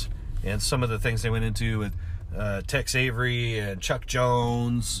Terrace, and some of the things they went into with Tex Avery and Chuck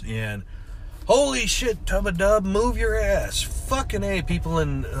Jones, and holy shit, Tubba Dub, move your ass. Fucking A, people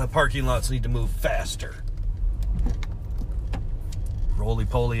in parking lots need to move faster.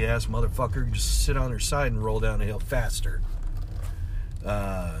 Roly-poly ass motherfucker, just sit on their side and roll down the hill faster.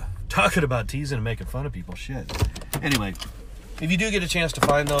 Talking about teasing and making fun of people, shit. Anyway, if you do get a chance to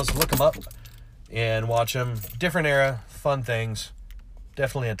find those, look them up and watch them. Different era, fun things.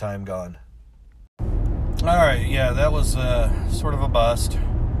 Definitely a time gone. Alright, yeah, that was sort of a bust.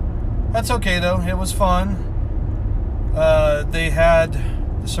 That's okay, though. It was fun. They had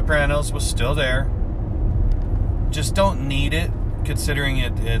The Sopranos was still there. Just don't need it, considering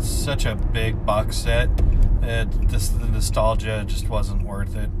it's such a big box set. The nostalgia just wasn't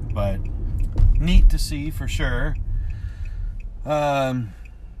worth it, but neat to see for sure. I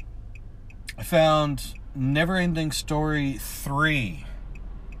found Neverending Story 3,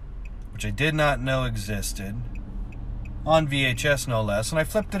 which I did not know existed, on VHS no less, and I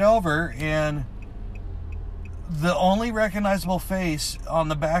flipped it over, and the only recognizable face on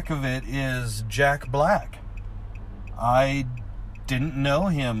the back of it is Jack Black. I didn't know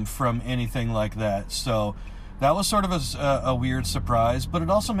him from anything like that, so that was sort of a weird surprise, but it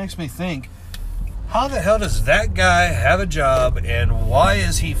also makes me think, how the hell does that guy have a job, and why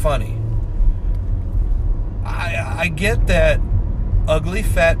is he funny? I get that ugly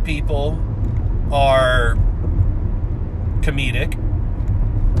fat people are comedic,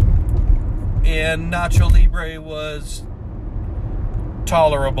 and Nacho Libre was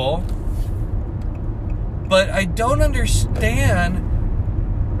tolerable, but I don't understand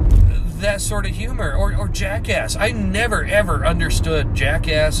that sort of humor, or Jackass. I never ever understood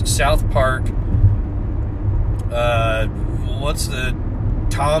Jackass, South Park, what's the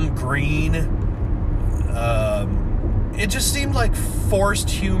Tom Green, it just seemed like forced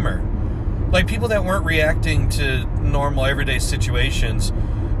humor, like people that weren't reacting to normal everyday situations.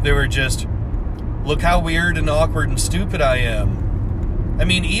 They were just, look how weird and awkward and stupid I am. I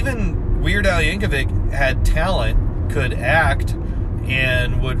mean, even Weird Al Yankovic had talent, could act,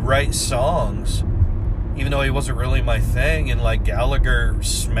 and would write songs, even though he wasn't really my thing, and like Gallagher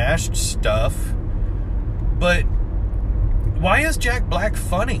smashed stuff. But why is Jack Black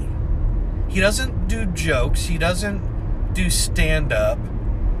funny? He doesn't do jokes, he doesn't do stand-up,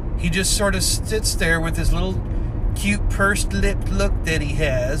 he just sort of sits there with his little cute pursed lipped look that he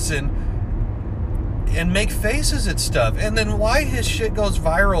has, and make faces at stuff. And then why his shit goes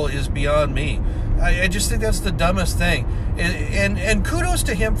viral is beyond me. I just think that's the dumbest thing. And kudos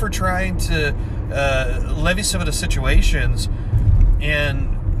to him for trying to levy some of the situations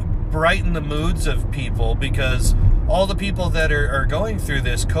and brighten the moods of people, because all the people that are going through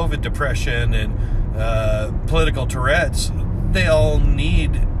this COVID depression and political Tourette's, they all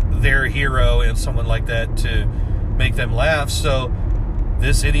need their hero and someone like that to make them laugh. So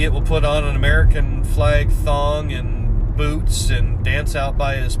this idiot will put on an American flag thong and boots and dance out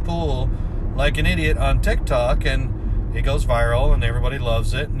by his pool like an idiot on TikTok, and it goes viral and everybody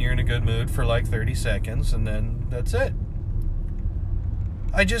loves it, and you're in a good mood for like 30 seconds, and then that's it.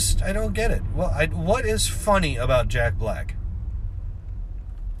 I don't get it. Well, what is funny about Jack Black?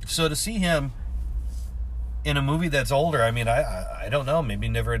 So to see him in a movie that's older, I mean, I don't know, maybe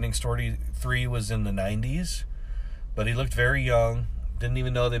Neverending Story 3 was in the 90s, but he looked very young, Didn't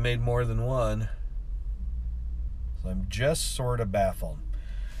even know they made more than one. So I'm just sort of baffled.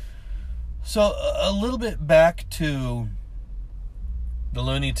 So a little bit back to the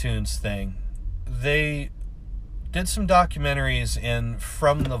Looney Tunes thing. They did some documentaries in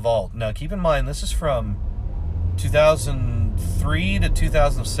From the Vault. Now keep in mind, this is from 2003 to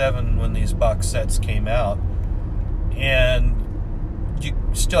 2007 when these box sets came out. And you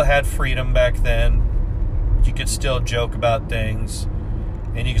still had freedom back then. You could still joke about things.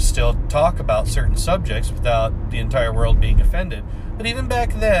 And you could still talk about certain subjects without the entire world being offended. But even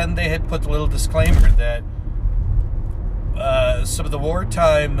back then, they had put the little disclaimer that some of the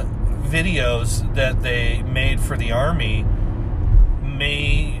wartime videos that they made for the Army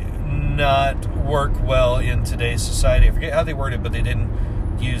may not work well in today's society. I forget how they worded it, but they didn't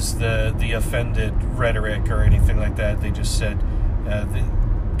use the offended rhetoric or anything like that. They just said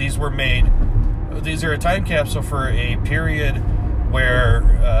these were made. These are a time capsule for a period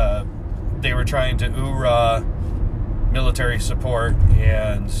where they were trying to hoorah military support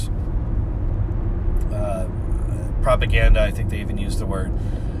and propaganda. I think they even used the word.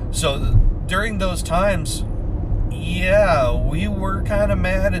 So during those times, yeah, we were kind of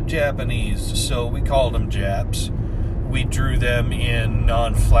mad at Japanese, so we called them Japs. We drew them in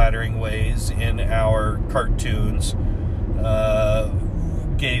non-flattering ways in our cartoons.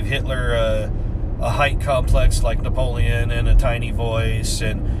 Gave Hitler a height complex like Napoleon and a tiny voice,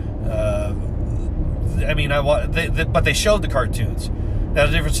 and I mean, but they showed the cartoons. Now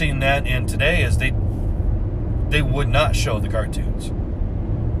the difference between that and today is they would not show the cartoons.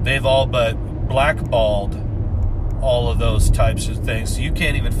 They've all but blackballed all of those types of things, so you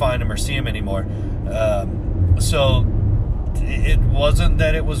can't even find them or see them anymore. So it wasn't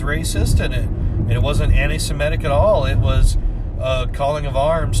that it was racist, and it wasn't anti-Semitic at all. It was a calling of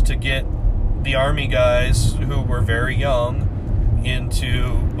arms to get the Army guys who were very young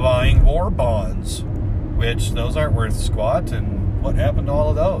into buying war bonds, which those aren't worth squat, and what happened to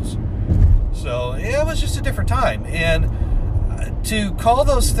all of those? So it was just a different time. And to call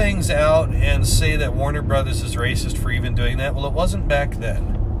those things out and say that Warner Brothers is racist for even doing that, well, it wasn't back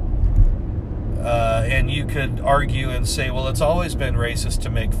then. And you could argue and say, well, it's always been racist to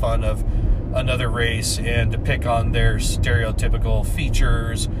make fun of another race and to pick on their stereotypical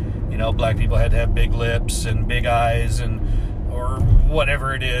features. You know, black people had to have big lips and big eyes, and or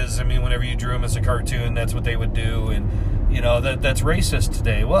whatever it is. I mean, whenever you drew them as a cartoon, that's what they would do, and you know that's racist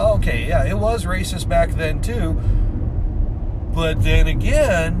today. Well, okay, yeah, it was racist back then too. But then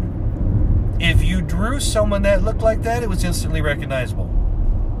again, if you drew someone that looked like that, it was instantly recognizable.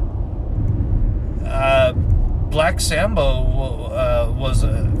 Black Sambo was,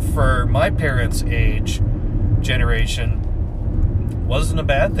 for my parents' age generation, wasn't a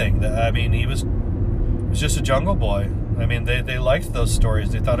bad thing. I mean, he was just a jungle boy. I mean, they liked those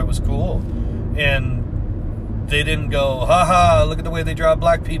stories. They thought it was cool. And they didn't go, haha, look at the way they draw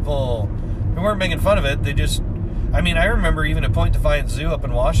black people. They weren't making fun of it. They just, I mean, I remember even at Point Defiance Zoo up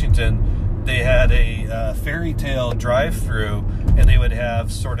in Washington, they had a fairy tale drive-through, and they would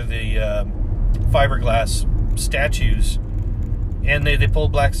have sort of the fiberglass statues, and they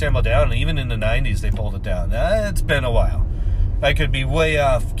pulled Black Sambo down, and even in the 90s they pulled it down. It's been a while. I could be way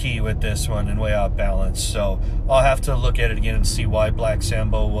off key with this one and way off balance, so I'll have to look at it again and see why Black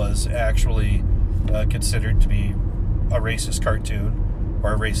Sambo was actually considered to be a racist cartoon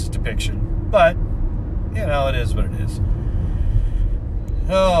or a racist depiction. But, you know, it is what it is.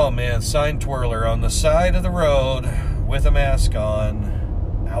 Oh man, sign twirler on the side of the road with a mask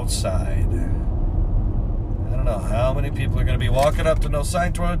on outside. I don't know how many people are going to be walking up to no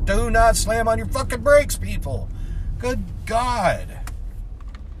sign twirler. Do not slam on your fucking brakes, people. Good God.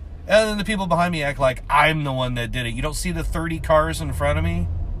 And then the people behind me act like I'm the one that did it. You don't see the 30 cars in front of me?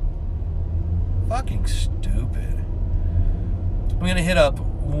 Fucking stupid. I'm going to hit up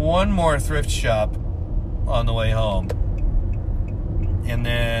one more thrift shop on the way home, and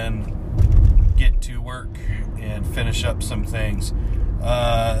then get to work and finish up some things.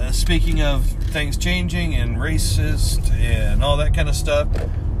 Speaking of things changing and racist and all that kind of stuff,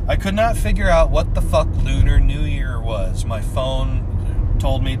 I could not figure out what the fuck Lunar New Year was. My phone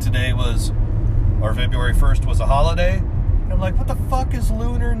told me today was, or February 1st was a holiday. And I'm like, what the fuck is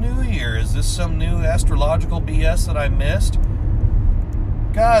Lunar New Year? Is this some new astrological BS that I missed?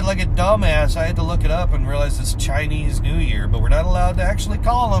 God, like a dumbass, I had to look it up and realize it's Chinese New Year, but we're not allowed to actually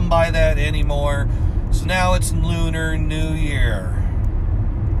call them by that anymore. So now it's Lunar New Year.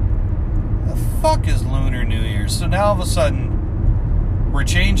 The fuck is Lunar New Year? So now all of a sudden, we're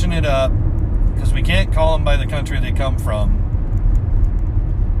changing it up because we can't call them by the country they come from.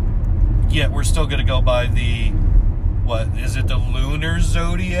 Yet we're still going to go by the what, is it the lunar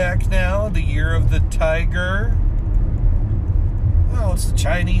zodiac now? The year of the tiger? Oh, it's the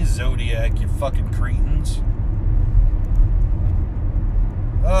Chinese zodiac, you fucking cretins.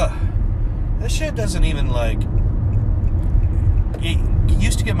 Ugh. This shit doesn't even, like... It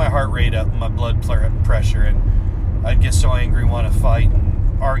used to get my heart rate up and my blood pressure, and I'd get so angry, want to fight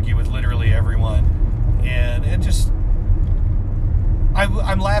and argue with literally everyone. And it just...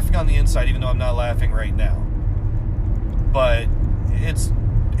 I'm laughing on the inside, even though I'm not laughing right now. But it's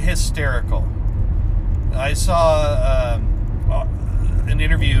hysterical. I saw an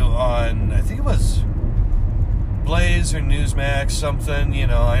interview on, I think it was Blaze or Newsmax, something, you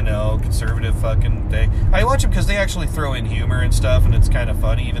know, I know, conservative fucking thing. I watch them because they actually throw in humor and stuff, and it's kind of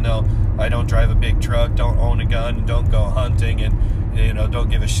funny, even though I don't drive a big truck, don't own a gun, and don't go hunting, and, you know, don't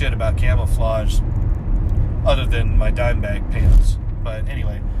give a shit about camouflage other than my dime bag pants. But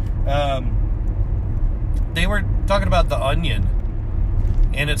anyway, they were talking about The Onion,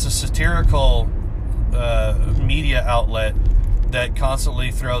 and it's a satirical media outlet that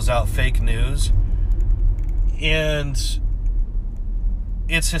constantly throws out fake news, and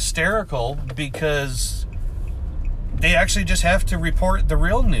it's hysterical because they actually just have to report the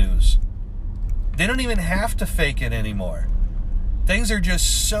real news. They don't even have to fake it anymore. Things are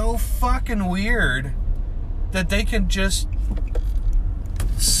just so fucking weird that they can just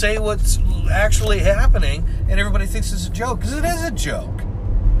say what's actually happening, and everybody thinks it's a joke, because it is a joke.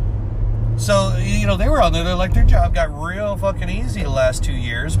 So, you know, they were on there, they're like, their job got real fucking easy the last 2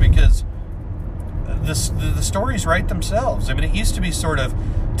 years, because the stories write themselves. I mean, it used to be sort of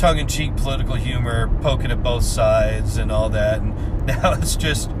tongue-in-cheek political humor, poking at both sides and all that, and now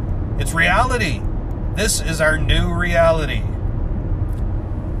it's reality. This is our new reality.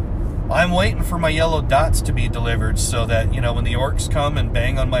 I'm waiting for my yellow dots to be delivered so that, you know, when the orcs come and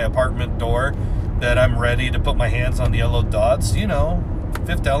bang on my apartment door, that I'm ready to put my hands on the yellow dots. You know,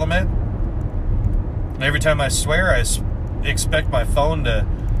 Fifth Element. And every time I swear, I expect my phone to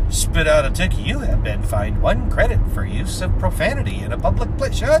spit out a ticket. You have been fined 1 credit for use of profanity in a public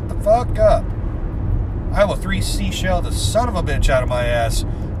place. Shut the fuck up. I will 3C shell the son of a bitch out of my ass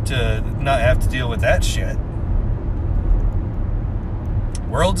to not have to deal with that shit.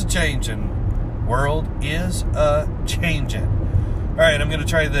 World's a-changin'. World is a-changin'. Alright, I'm going to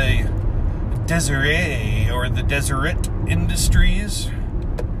try the Deseret, or the Deseret Industries.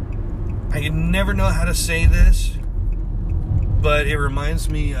 I never know how to say this, but it reminds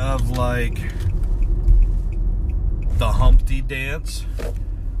me of, like, the Humpty Dance,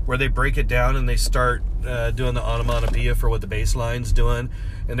 where they break it down and they start doing the onomatopoeia for what the bass line's doing,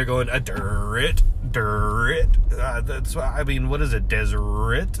 and they're going, Deseret. That's, I mean, what is it?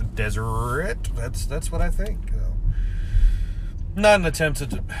 Deseret. That's what I think. Not an attempt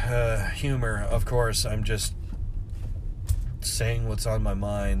at humor, of course. I'm just saying what's on my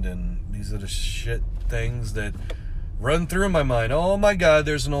mind, and these are the shit things that run through my mind. Oh my God,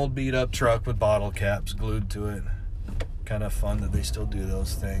 there's an old beat up truck with bottle caps glued to it. Kind of fun that they still do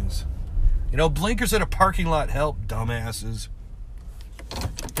those things. You know, blinkers at a parking lot help, dumbasses.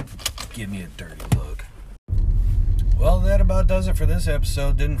 Give me a dirty look. Well, that about does it for this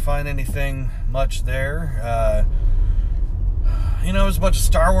episode. Didn't find anything much there. You know, there's a bunch of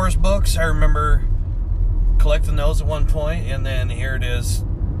Star Wars books. I remember collecting those at one point, and then here it is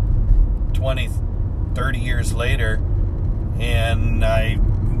 20, 30 years later, and I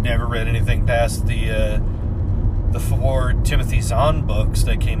never read anything past the 4 Timothy Zahn books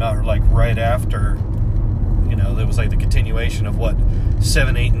that came out like right after. You know, that was like the continuation of what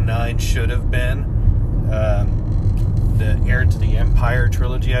 7, 8, and 9 should have been. The Heir to the Empire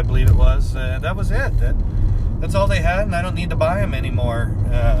trilogy, I believe it was. That was it. That's all they had, and I don't need to buy them anymore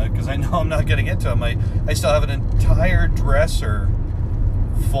because I know I'm not going to get to them. I still have an entire dresser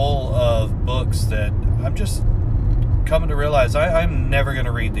full of books that I'm just coming to realize I'm never going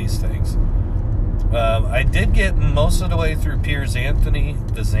to read these things. I did get most of the way through Piers Anthony,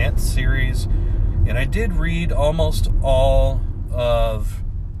 the Xanth series, and I did read almost all of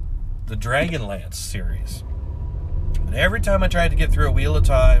the Dragonlance series. But every time I tried to get through A Wheel of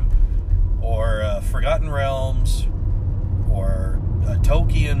Time, or Forgotten Realms, or a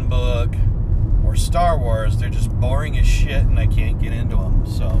Tolkien book, or Star Wars, they're just boring as shit, and I can't get into them.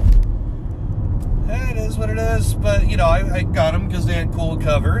 So, it is what it is. But, you know, I got them because they had cool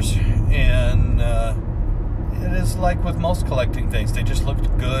covers, and it is like with most collecting things. They just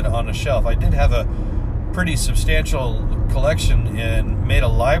looked good on a shelf. I did have a pretty substantial collection and made a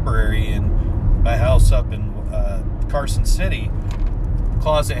library in my house up in Carson City.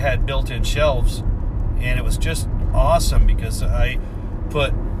 Closet had built-in shelves, and it was just awesome because I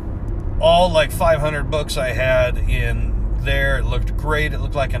put all like 500 books I had in there. It looked great. It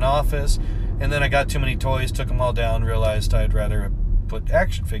looked like an office. And then I got too many toys, took them all down, realized I'd rather put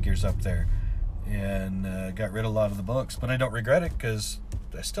action figures up there, and got rid of a lot of the books. But I don't regret it, because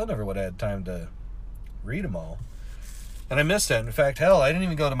I still never would have had time to read them all. And I missed that. In fact, hell, I didn't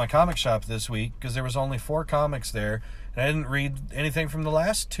even go to my comic shop this week because there was only 4 comics there, and I didn't read anything from the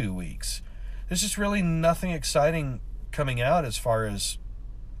last 2 weeks. There's just really nothing exciting coming out as far as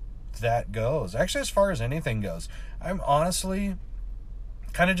that goes. Actually, as far as anything goes. I'm honestly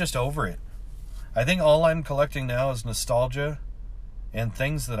kind of just over it. I think all I'm collecting now is nostalgia and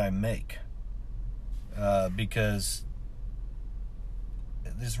things that I make. Because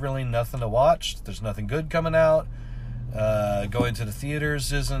there's really nothing to watch. There's nothing good coming out. Going to the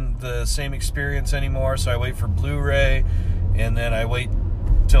theaters isn't the same experience anymore, so I wait for Blu-ray, and then I wait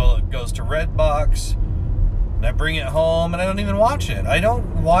till it goes to Redbox, and I bring it home, and I don't even watch it. I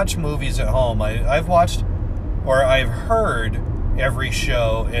don't watch movies at home. I've watched, or I've heard every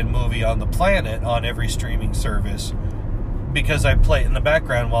show and movie on the planet on every streaming service, because I play it in the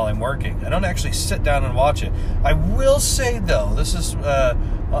background while I'm working. I don't actually sit down and watch it. I will say, though, this is my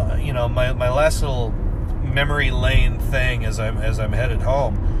last little memory lane thing as I'm headed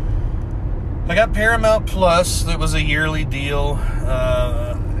home. I got Paramount Plus. That was a yearly deal,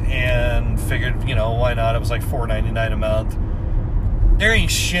 and figured, why not? It was like $4.99 a month. There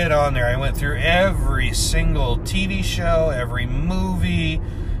ain't shit on there. I went through every single TV show, every movie,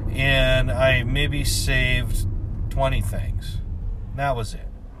 and I maybe saved 20 things. That was it.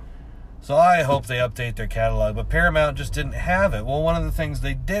 So I hope they update their catalog, but Paramount just didn't have it. Well, one of the things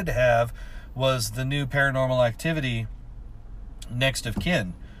they did have was the new Paranormal Activity Next of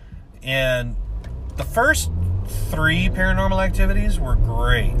Kin. And the first 3 Paranormal Activities were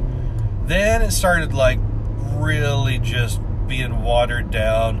great. Then it started like really just being watered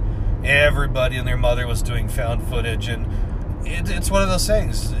down. Everybody and their mother was doing found footage, and it's one of those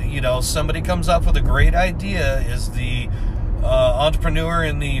things. Somebody comes up with a great idea, is the entrepreneur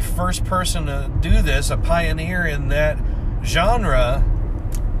and the first person to do this, a pioneer in that genre,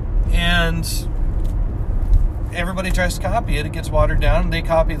 and everybody tries to copy it. It gets watered down, and they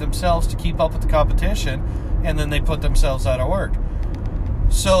copy themselves to keep up with the competition, and then they put themselves out of work.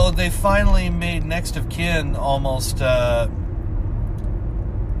 So they finally made Next of Kin almost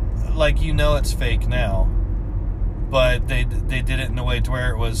like it's fake now, but they did it in a way to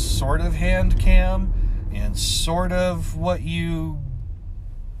where it was sort of hand cam and sort of what you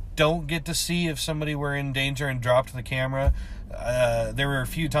don't get to see if somebody were in danger and dropped the camera. There were a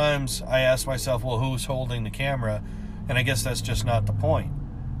few times I asked myself, well, who's holding the camera? And I guess that's just not the point.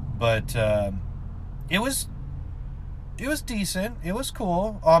 But it was decent. It was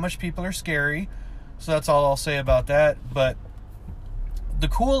cool. Amish people are scary, so that's all I'll say about that. But the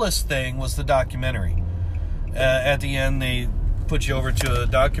coolest thing was the documentary. At the end, they put you over to a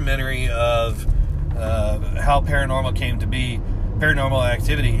documentary of how paranormal came to be, Paranormal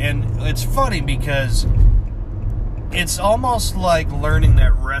Activity. And it's funny because it's almost like learning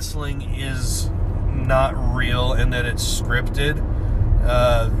that wrestling is not real and that it's scripted.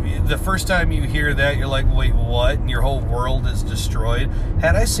 The first time you hear that, you're like, wait, what? And your whole world is destroyed.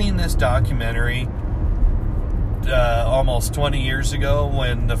 Had I seen this documentary almost 20 years ago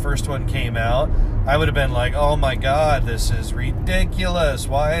when the first one came out, I would have been like, oh my God, this is ridiculous.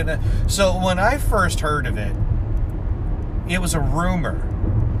 Why? So when I first heard of it, it was a rumor.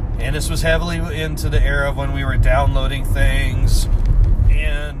 And this was heavily into the era of when we were downloading things.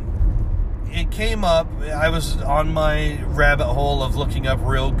 And it came up. I was on my rabbit hole of looking up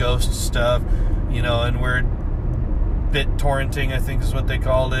real ghost stuff, and we're BitTorrenting, I think is what they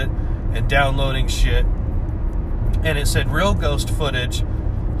called it, and downloading shit. And it said real ghost footage,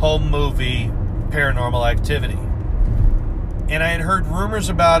 home movie, Paranormal Activity. And I had heard rumors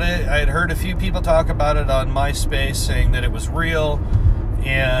about it. I had heard a few people talk about it on MySpace saying that it was real.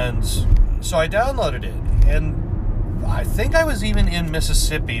 And so I downloaded it. And I think I was even in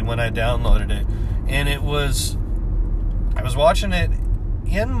Mississippi when I downloaded it. And I was watching it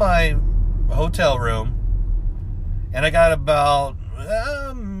in my hotel room. And I got about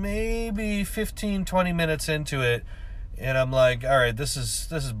maybe 15, 20 minutes into it. And I'm like, all right, this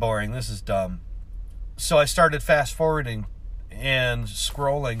is boring. This is dumb. So I started fast forwarding and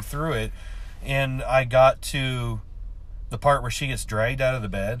scrolling through it. And I got to the part where she gets dragged out of the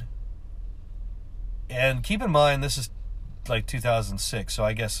bed. And keep in mind, this is like 2006, so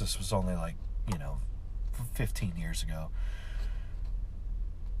I guess this was only like, 15 years ago.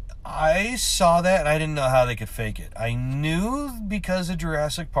 I saw that and I didn't know how they could fake it. I knew because of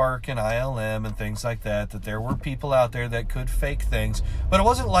Jurassic Park and ILM and things like that there were people out there that could fake things, but it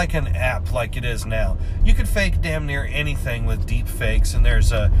wasn't like an app like it is now. You could fake damn near anything with deep fakes, and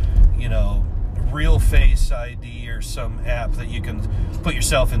there's a, Real Face ID or some app that you can put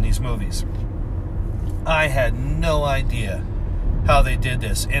yourself in these movies. I had no idea how they did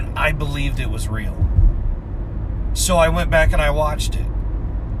this, and I believed it was real. So I went back and I watched it.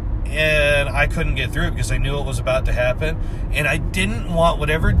 And I couldn't get through it because I knew it was about to happen. And I didn't want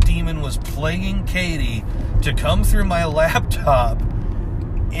whatever demon was plaguing Katie to come through my laptop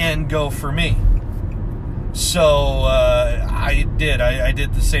and go for me. So I did. I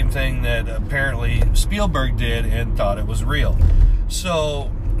did the same thing that apparently Spielberg did and thought it was real. So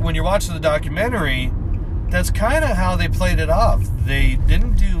when you're watching the documentary, that's kind of how they played it off. They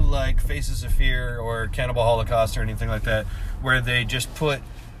didn't do like Faces of Fear or Cannibal Holocaust or anything like that, where they just put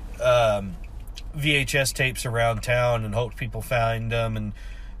VHS tapes around town and hoped people find them and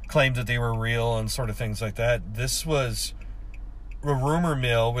claimed that they were real and sort of things like that. This was a rumor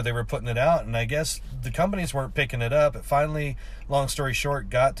mill where they were putting it out, and I guess the companies weren't picking it up. It finally, long story short,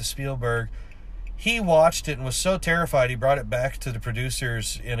 got to Spielberg. He watched it and was so terrified he brought it back to the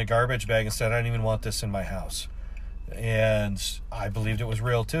producers in a garbage bag and said, I don't even want this in my house. And I believed it was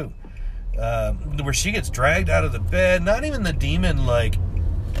real too. Where she gets dragged out of the bed, not even the demon like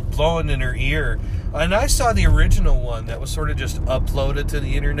blowing in her ear. And I saw the original one that was sort of just uploaded to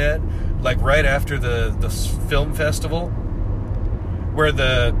the internet like right after the film festival, where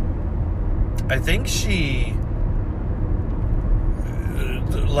I think she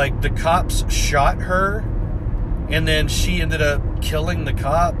like the cops shot her and then she ended up killing the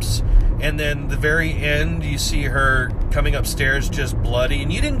cops, and then the very end you see her coming upstairs just bloody,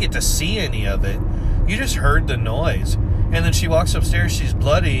 and you didn't get to see any of it, you just heard the noise. And then she walks upstairs, she's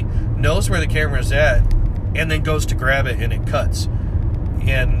bloody, knows where the camera's at, and then goes to grab it, and it cuts.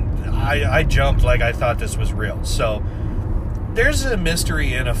 And I jumped like I thought this was real. So there's a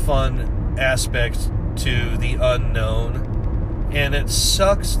mystery and a fun aspect to the unknown. And it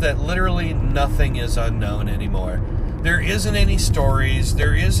sucks that literally nothing is unknown anymore. There isn't any stories.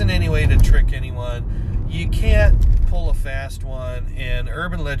 There isn't any way to trick anyone. You can't pull a fast one. And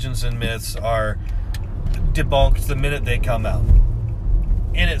urban legends and myths are debunked the minute they come out,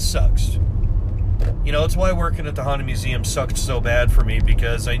 and it sucks. It's why working at the Haunted Museum sucked so bad for me,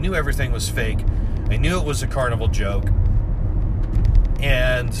 because I knew everything was fake. I knew it was a carnival joke,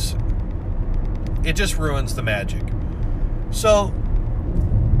 and it just ruins the magic. So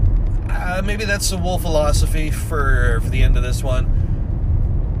maybe that's the Wolf philosophy for the end of this one.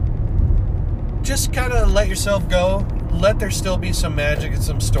 Just kind of let yourself go, let there still be some magic and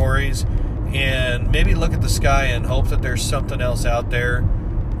some stories, and maybe look at the sky and hope that there's something else out there.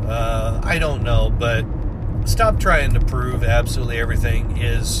 I don't know, but stop trying to prove absolutely everything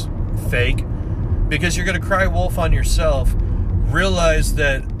is fake, because you're going to cry wolf on yourself. Realize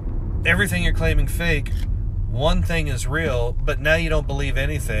that everything you're claiming fake, one thing is real, but now you don't believe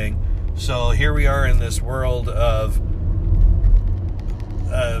anything. So here we are in this world of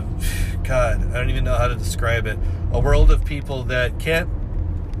God, I don't even know how to describe it. A world of people that can't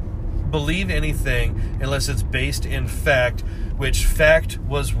believe anything unless it's based in fact, which fact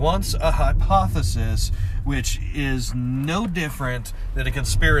was once a hypothesis, which is no different than a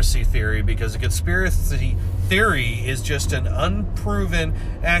conspiracy theory, because a conspiracy theory is just an unproven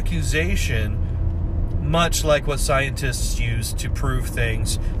accusation, much like what scientists use to prove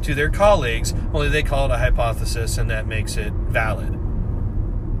things to their colleagues, only they call it a hypothesis, and that makes it valid.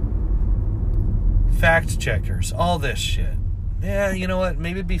 Fact checkers, all this shit. Yeah, you know what?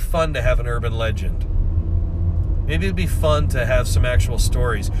 Maybe it'd be fun to have an urban legend. Maybe it'd be fun to have some actual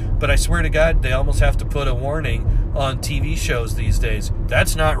stories. But I swear to God, they almost have to put a warning on TV shows these days.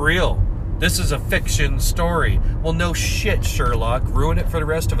 That's not real. This is a fiction story. Well, no shit, Sherlock. Ruin it for the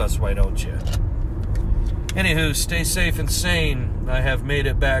rest of us, why don't you? Anywho, stay safe and sane. I have made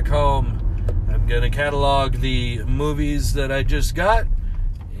it back home. I'm going to catalog the movies that I just got.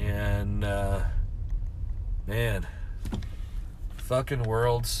 And, man, fucking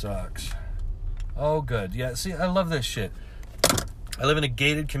world sucks. Oh, good. Yeah, see, I love this shit. I live in a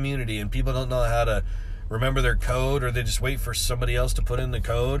gated community, and people don't know how to remember their code, or they just wait for somebody else to put in the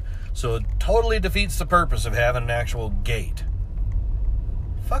code. So it totally defeats the purpose of having an actual gate.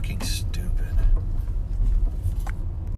 Fucking stupid.